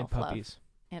 And And self-love. puppies.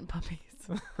 And puppies.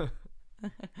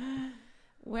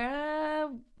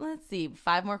 Well, let's see.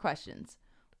 5 more questions.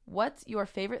 What's your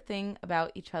favorite thing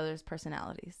about each other's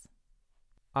personalities?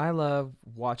 I love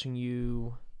watching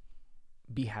you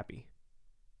be happy.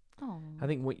 Oh. I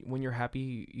think when you're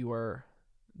happy, you are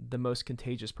the most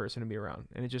contagious person to be around.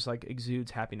 And it just like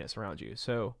exudes happiness around you.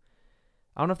 So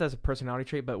I don't know if that's a personality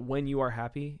trait, but when you are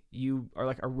happy, you are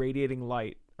like a radiating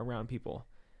light around people.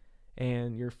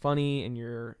 And you're funny and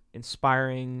you're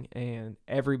inspiring and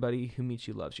everybody who meets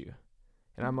you loves you.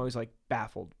 And I'm always like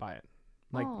baffled by it.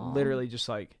 Like Aw. literally just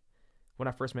like when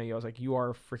I first met you, I was like, you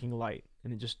are freaking light.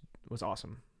 And it just was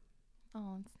awesome.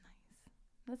 Oh, it's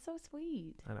nice. That's so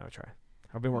sweet. I know, I try.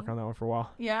 I've been working on that one for a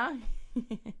while. Yeah.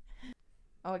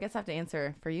 Oh, I guess I have to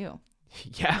answer for you.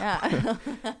 Yeah.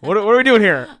 Yeah. What are we doing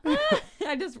here?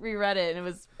 I just reread it and it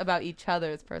was about each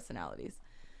other's personalities.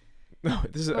 No,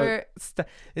 this is We're-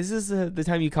 is this the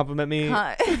time you compliment me?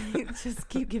 Just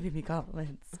keep giving me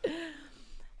compliments.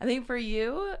 I think for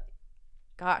you,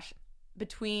 gosh,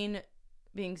 between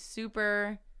being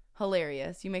super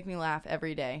hilarious, you make me laugh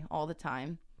every day, all the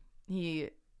time.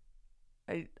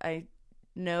 I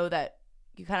know that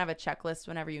you kind of have a checklist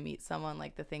whenever you meet someone,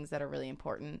 like the things that are really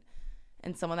important.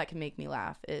 And someone that can make me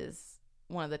laugh is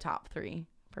one of the top 3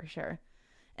 for sure.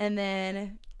 And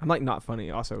then I'm like not funny.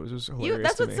 Also, it was just hilarious.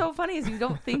 that's to what's me. so funny is you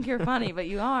don't think you're funny, but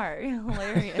you are. You're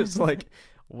hilarious. It's like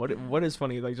what is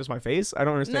funny? Like just my face? I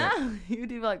don't understand. No, you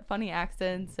do like funny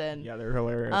accents and Yeah, they're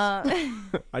hilarious.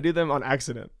 I do them on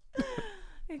accident.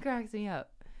 it cracks me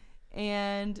up.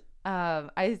 And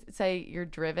I say you're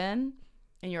driven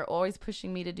and you're always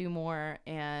pushing me to do more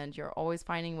and you're always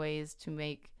finding ways to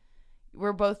make.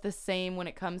 We're both the same when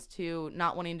it comes to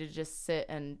not wanting to just sit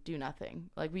and do nothing.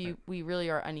 Like we really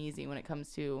are uneasy when it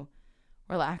comes to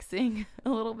relaxing a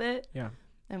little bit. Yeah.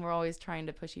 And we're always trying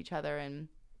to push each other and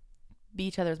be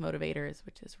each other's motivators,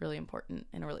 which is really important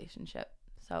in a relationship.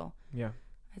 So Yeah.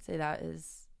 I'd say that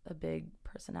is a big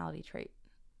personality trait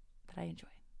that I enjoy.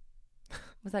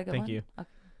 Was that a good Thank one? you. Okay.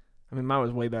 I mean, mine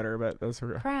was way better, but that's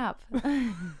Crap.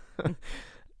 I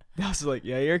was like,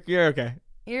 yeah, you're okay.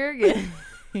 You're good.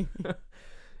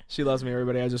 She loves me,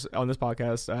 everybody. I just on this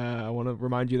podcast, I want to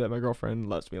remind you that my girlfriend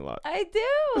loves me a lot. I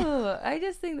do. I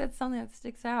just think that's something that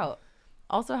sticks out.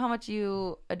 Also, how much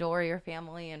you adore your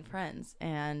family and friends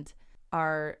and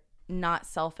are not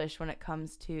selfish when it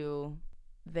comes to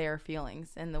their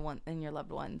feelings and your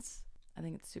loved ones. I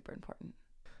think it's super important.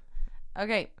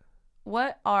 Okay.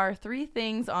 What are 3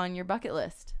 things on your bucket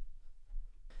list?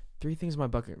 3 things on my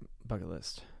bucket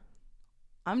list.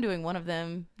 I'm doing one of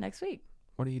them next week.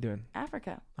 What are you doing?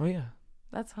 Africa. Oh yeah.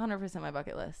 That's 100% my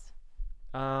bucket list.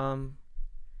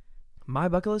 My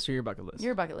bucket list or your bucket list?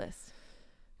 Your bucket list.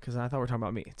 Because I thought we were talking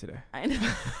about me today. I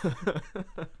know.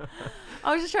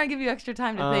 I was just trying to give you extra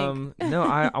time to think. No,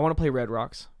 I want to play Red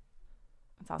Rocks,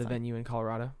 That's awesome. the venue in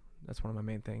Colorado. That's one of my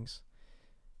main things.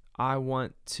 I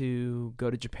want to go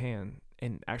to Japan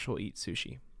and actually eat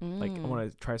sushi. Like I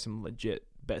want to try some legit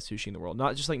best sushi in the world,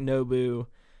 not just like Nobu.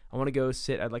 I want to go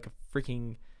sit at like a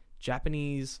freaking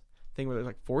Japanese thing where there's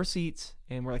like 4 seats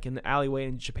and we're like in the alleyway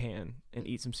in Japan and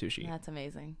eat some sushi. That's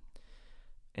amazing.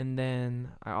 And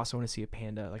then I also want to see a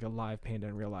panda, like a live panda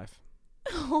in real life.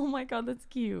 Oh my God, that's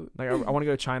cute. Like I want to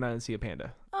go to China and see a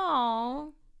panda.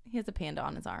 Oh, he has a panda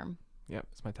on his arm. Yep,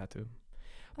 it's my tattoo.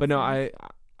 That's But no, nice.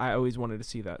 I always wanted to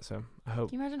see that, so I hope.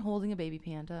 Can you imagine holding a baby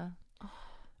panda?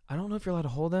 I don't know if you're allowed to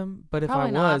hold them, but if Probably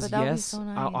I not, was, but that would be yes, so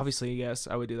nice. obviously yes,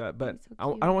 I would do that. But That'd be I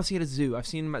so don't want to see it at a zoo. I've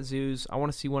seen them at zoos. I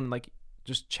want to see one like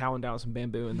just chowing down some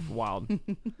bamboo in the wild.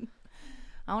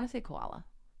 I want to say koala.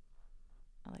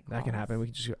 I like That can koalas. happen. We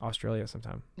can just go to Australia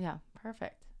sometime. Yeah,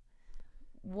 perfect.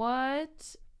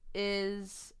 What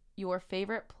is your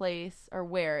favorite place, or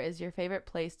where is your favorite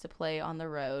place to play on the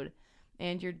road,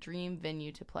 and your dream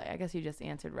venue to play? I guess you just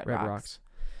answered Red Rocks.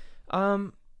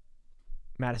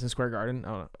 Madison Square Garden. I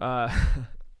don't know.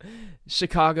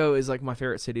 Chicago is like my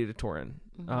favorite city to tour in.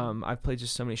 Mhm. I've played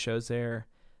just so many shows there.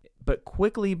 But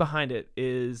quickly behind it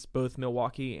is both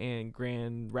Milwaukee and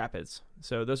Grand Rapids.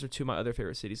 So those are 2 of my other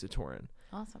favorite cities to tour in.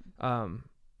 Awesome.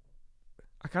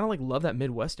 I kind of like love that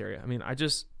Midwest area. I mean,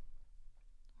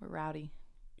 We're rowdy.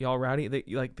 Y'all rowdy.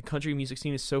 Like the country music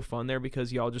scene is so fun there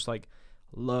because y'all just like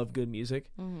love good music,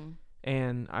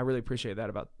 and I really appreciate that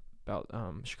about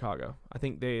Chicago. I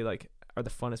think they like are the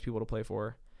funnest people to play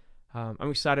for.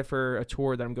 I'm excited for a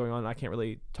tour that I'm going on. I can't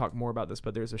really talk more about this,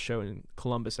 but there's a show in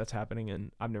Columbus that's happening,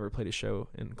 and I've never played a show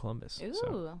in Columbus.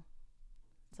 Ooh,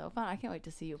 so fun! I can't wait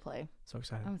to see you play. So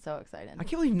excited! I'm so excited. I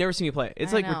can't believe you've never seen me play.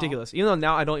 It's like ridiculous. Even though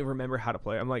now I don't even remember how to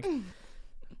play. I'm like,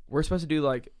 we're supposed to do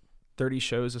like 30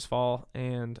 shows this fall,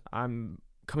 and I'm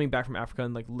coming back from Africa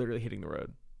and like literally hitting the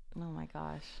road. Oh my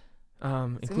gosh!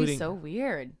 It's gonna be so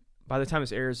weird. By the time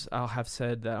this airs, I'll have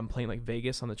said that I'm playing like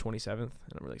Vegas on the 27th, and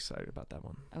I'm really excited about that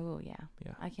one. Oh yeah.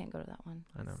 I can't go to that one.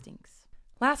 I know. It stinks.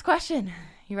 Last question.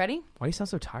 You ready? Why do you sound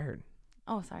so tired?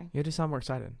 Oh, sorry. You have to sound more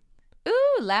excited.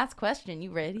 Ooh, last question.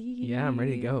 You ready? Yeah, I'm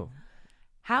ready to go.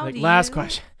 How like, do you... Last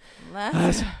question.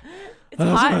 It's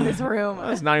hot in this room.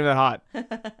 It's not even that hot.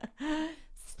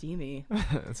 Steamy.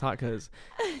 It's hot because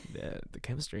the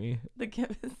chemistry. The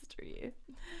chemistry.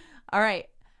 All right.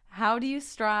 How do you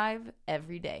strive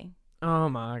every day? Oh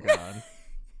my God.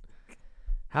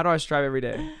 How do I strive every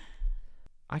day?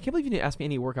 I can't believe you didn't ask me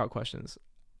any workout questions.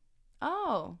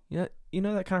 Oh. You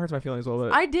know that kind of hurts my feelings a little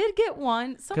bit. I did get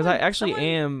one. Because I actually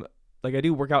am, like, I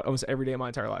do work out almost every day of my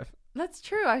entire life. That's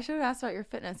true. I should have asked about your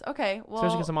fitness. Okay, well.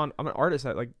 Especially because I'm an artist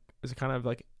that, like, is kind of,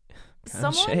 like,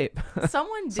 in shape.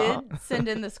 Someone did send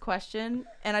in this question,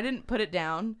 and I didn't put it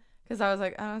down because I was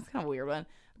like, oh, it's kind of a weird one.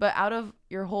 But out of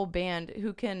your whole band,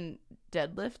 who can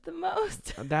deadlift the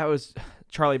most? That was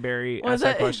Charlie Berry asked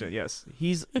that question. Yes.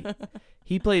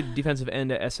 He played defensive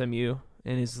end at SMU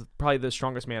and is probably the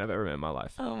strongest man I've ever met in my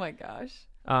life. Oh my gosh.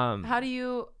 How do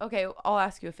you, okay, I'll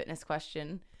ask you a fitness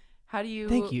question. How do you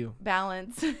Thank you.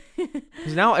 balance?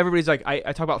 Because now everybody's like, I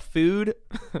talk about food.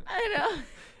 I know.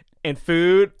 And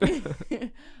food. Okay.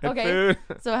 Food.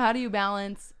 So how do you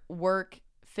balance work,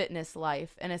 fitness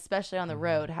life, and especially on the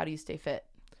road, how do you stay fit?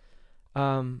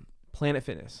 Planet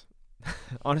Fitness.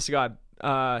 Honest to God.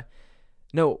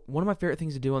 No, one of my favorite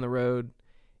things to do on the road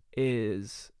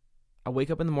is I wake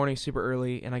up in the morning super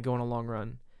early and I go on a long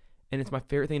run. And it's my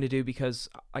favorite thing to do because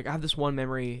like I have this one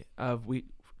memory of we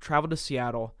traveled to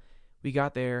Seattle. We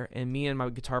got there and me and my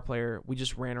guitar player, we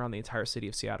just ran around the entire city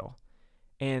of Seattle.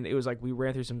 And it was like we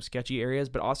ran through some sketchy areas,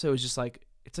 but also it was just like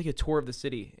it's like a tour of the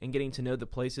city and getting to know the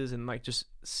places and like just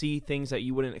see things that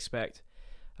you wouldn't expect.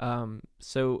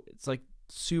 So it's like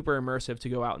super immersive to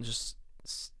go out and just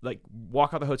like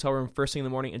walk out the hotel room first thing in the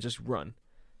morning and just run.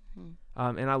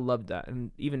 And I loved that.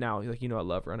 And even now, like, I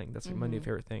love running. That's like my new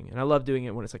favorite thing. And I love doing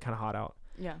it when it's like kind of hot out.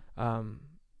 Yeah.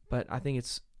 But I think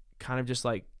it's kind of just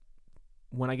like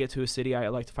when I get to a city, I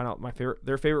like to find out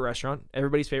their favorite restaurant,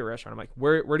 everybody's favorite restaurant. I'm like,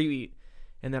 where do you eat?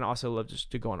 And then I also love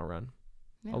just to go on a run,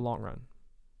 a long run.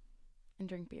 And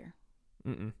drink beer.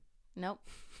 Mm-mm. Nope.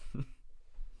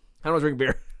 I don't drink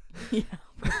beer. Yeah,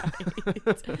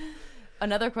 right.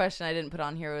 Another question I didn't put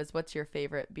on here was, what's your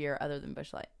favorite beer other than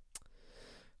Busch Light?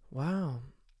 Wow.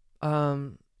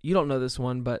 You don't know this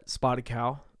one, but Spotted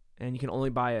Cow, and you can only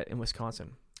buy it in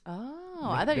Wisconsin. Oh,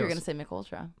 I thought you were gonna say Mich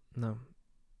Ultra. No,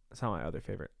 that's not my other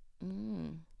favorite.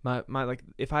 Mm. My like,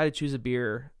 if I had to choose a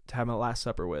beer to have my last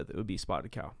supper with, it would be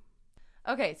Spotted Cow.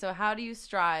 Okay, so how do you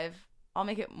strive? I'll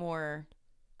make it more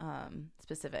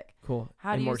specific. Cool.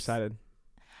 I'm more excited.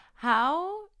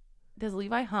 How does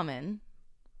Levi Hummon,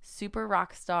 super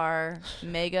rock star,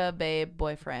 mega babe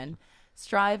boyfriend,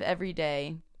 strive every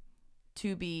day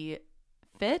to be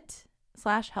fit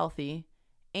 / healthy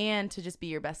and to just be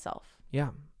your best self?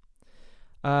 Yeah.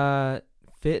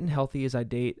 Fit and healthy is I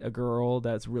date a girl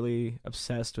that's really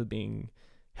obsessed with being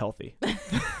healthy.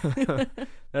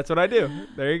 That's what I do.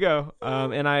 There you go.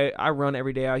 And I run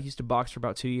every day. I used to box for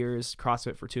about 2 years,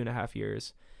 CrossFit for 2.5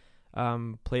 years.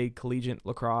 Played collegiate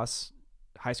lacrosse,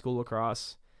 high school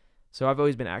lacrosse. So I've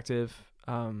always been active.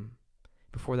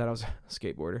 Before that I was a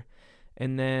skateboarder.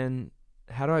 And then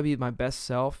how do I be my best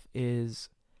self is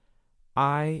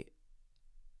I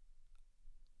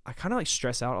kind of like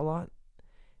stress out a lot.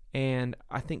 And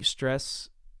I think stress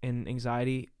and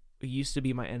anxiety used to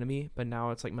be my enemy, but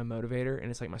now it's like my motivator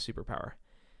and it's like my superpower.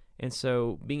 And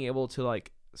so being able to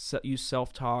like use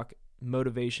self-talk,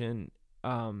 motivation,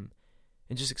 and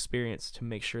just experience to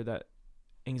make sure that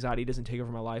anxiety doesn't take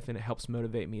over my life and it helps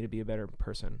motivate me to be a better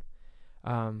person.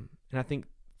 And I think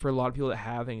for a lot of people that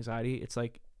have anxiety, it's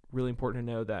like really important to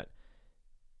know that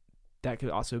that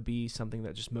could also be something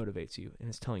that just motivates you and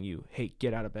it's telling you, hey,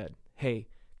 get out of bed. Hey,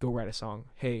 go write a song.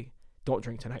 Hey, don't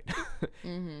drink tonight.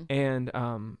 Mm-hmm.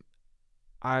 And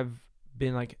I've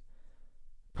been like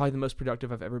probably the most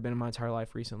productive I've ever been in my entire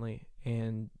life recently,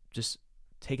 and just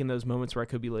taking those moments where I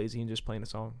could be lazy and just playing a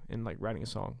song and like writing a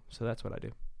song. So that's what I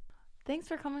do. Thanks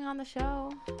for coming on the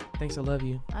show. Thanks. I love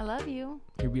you. I love you.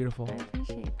 You're beautiful. I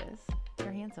appreciate this.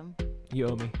 You're handsome. You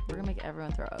owe me. We're going to make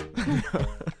everyone throw up.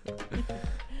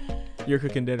 You're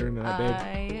cooking dinner tonight, babe.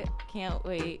 I can't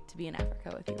wait to be in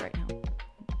Africa with you right now.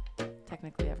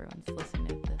 Technically, everyone's listening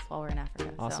to this while we're in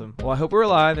Africa. Awesome. Well, I hope we're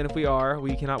alive, and if we are,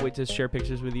 we cannot wait to share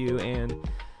pictures with you. And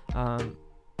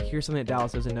here's something that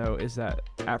Dallas doesn't know is that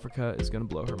Africa is going to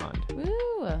blow her mind.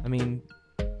 Woo! I mean,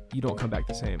 you don't come back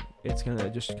the same. It's going to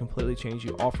just completely change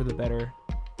you, all for the better.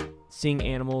 Seeing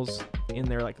animals in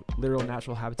their like literal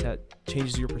natural habitat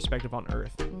changes your perspective on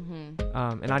Earth.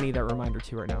 And I need that reminder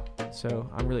too right now. So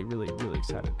I'm really, really, really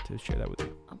excited to share that with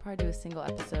you. I'll probably do a single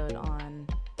episode on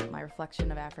my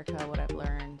reflection of Africa, what I've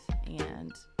learned,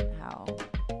 and how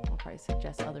I'll probably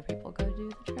suggest other people go do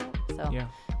the trip. So yeah,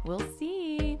 we'll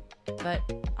see. But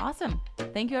awesome.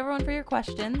 Thank you everyone for your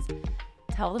questions.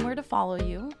 Tell them where to follow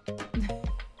you.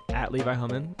 At Levi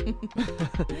Hummon.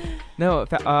 No,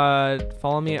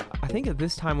 follow me. I think at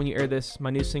this time when you air this, my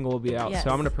new single will be out. Yes. So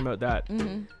I'm going to promote that.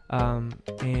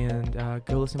 And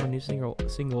go listen to my new single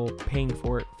Paying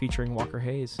For It, featuring Walker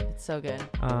Hayes. It's so good.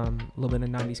 A little bit of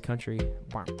 90s country.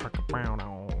 That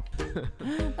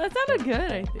sounded good,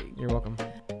 I think. You're welcome.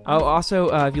 Oh, also,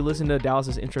 if you listen to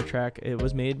Dallas's intro track, it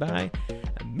was made by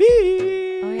me.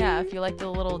 Oh, yeah. If you like the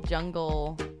little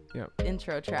jungle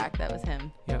intro track, that was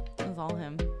him. Yep. It was all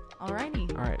him.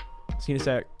 Alrighty. All right. See you in a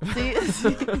sec. See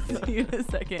you in a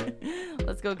second.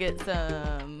 Let's go get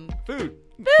some food.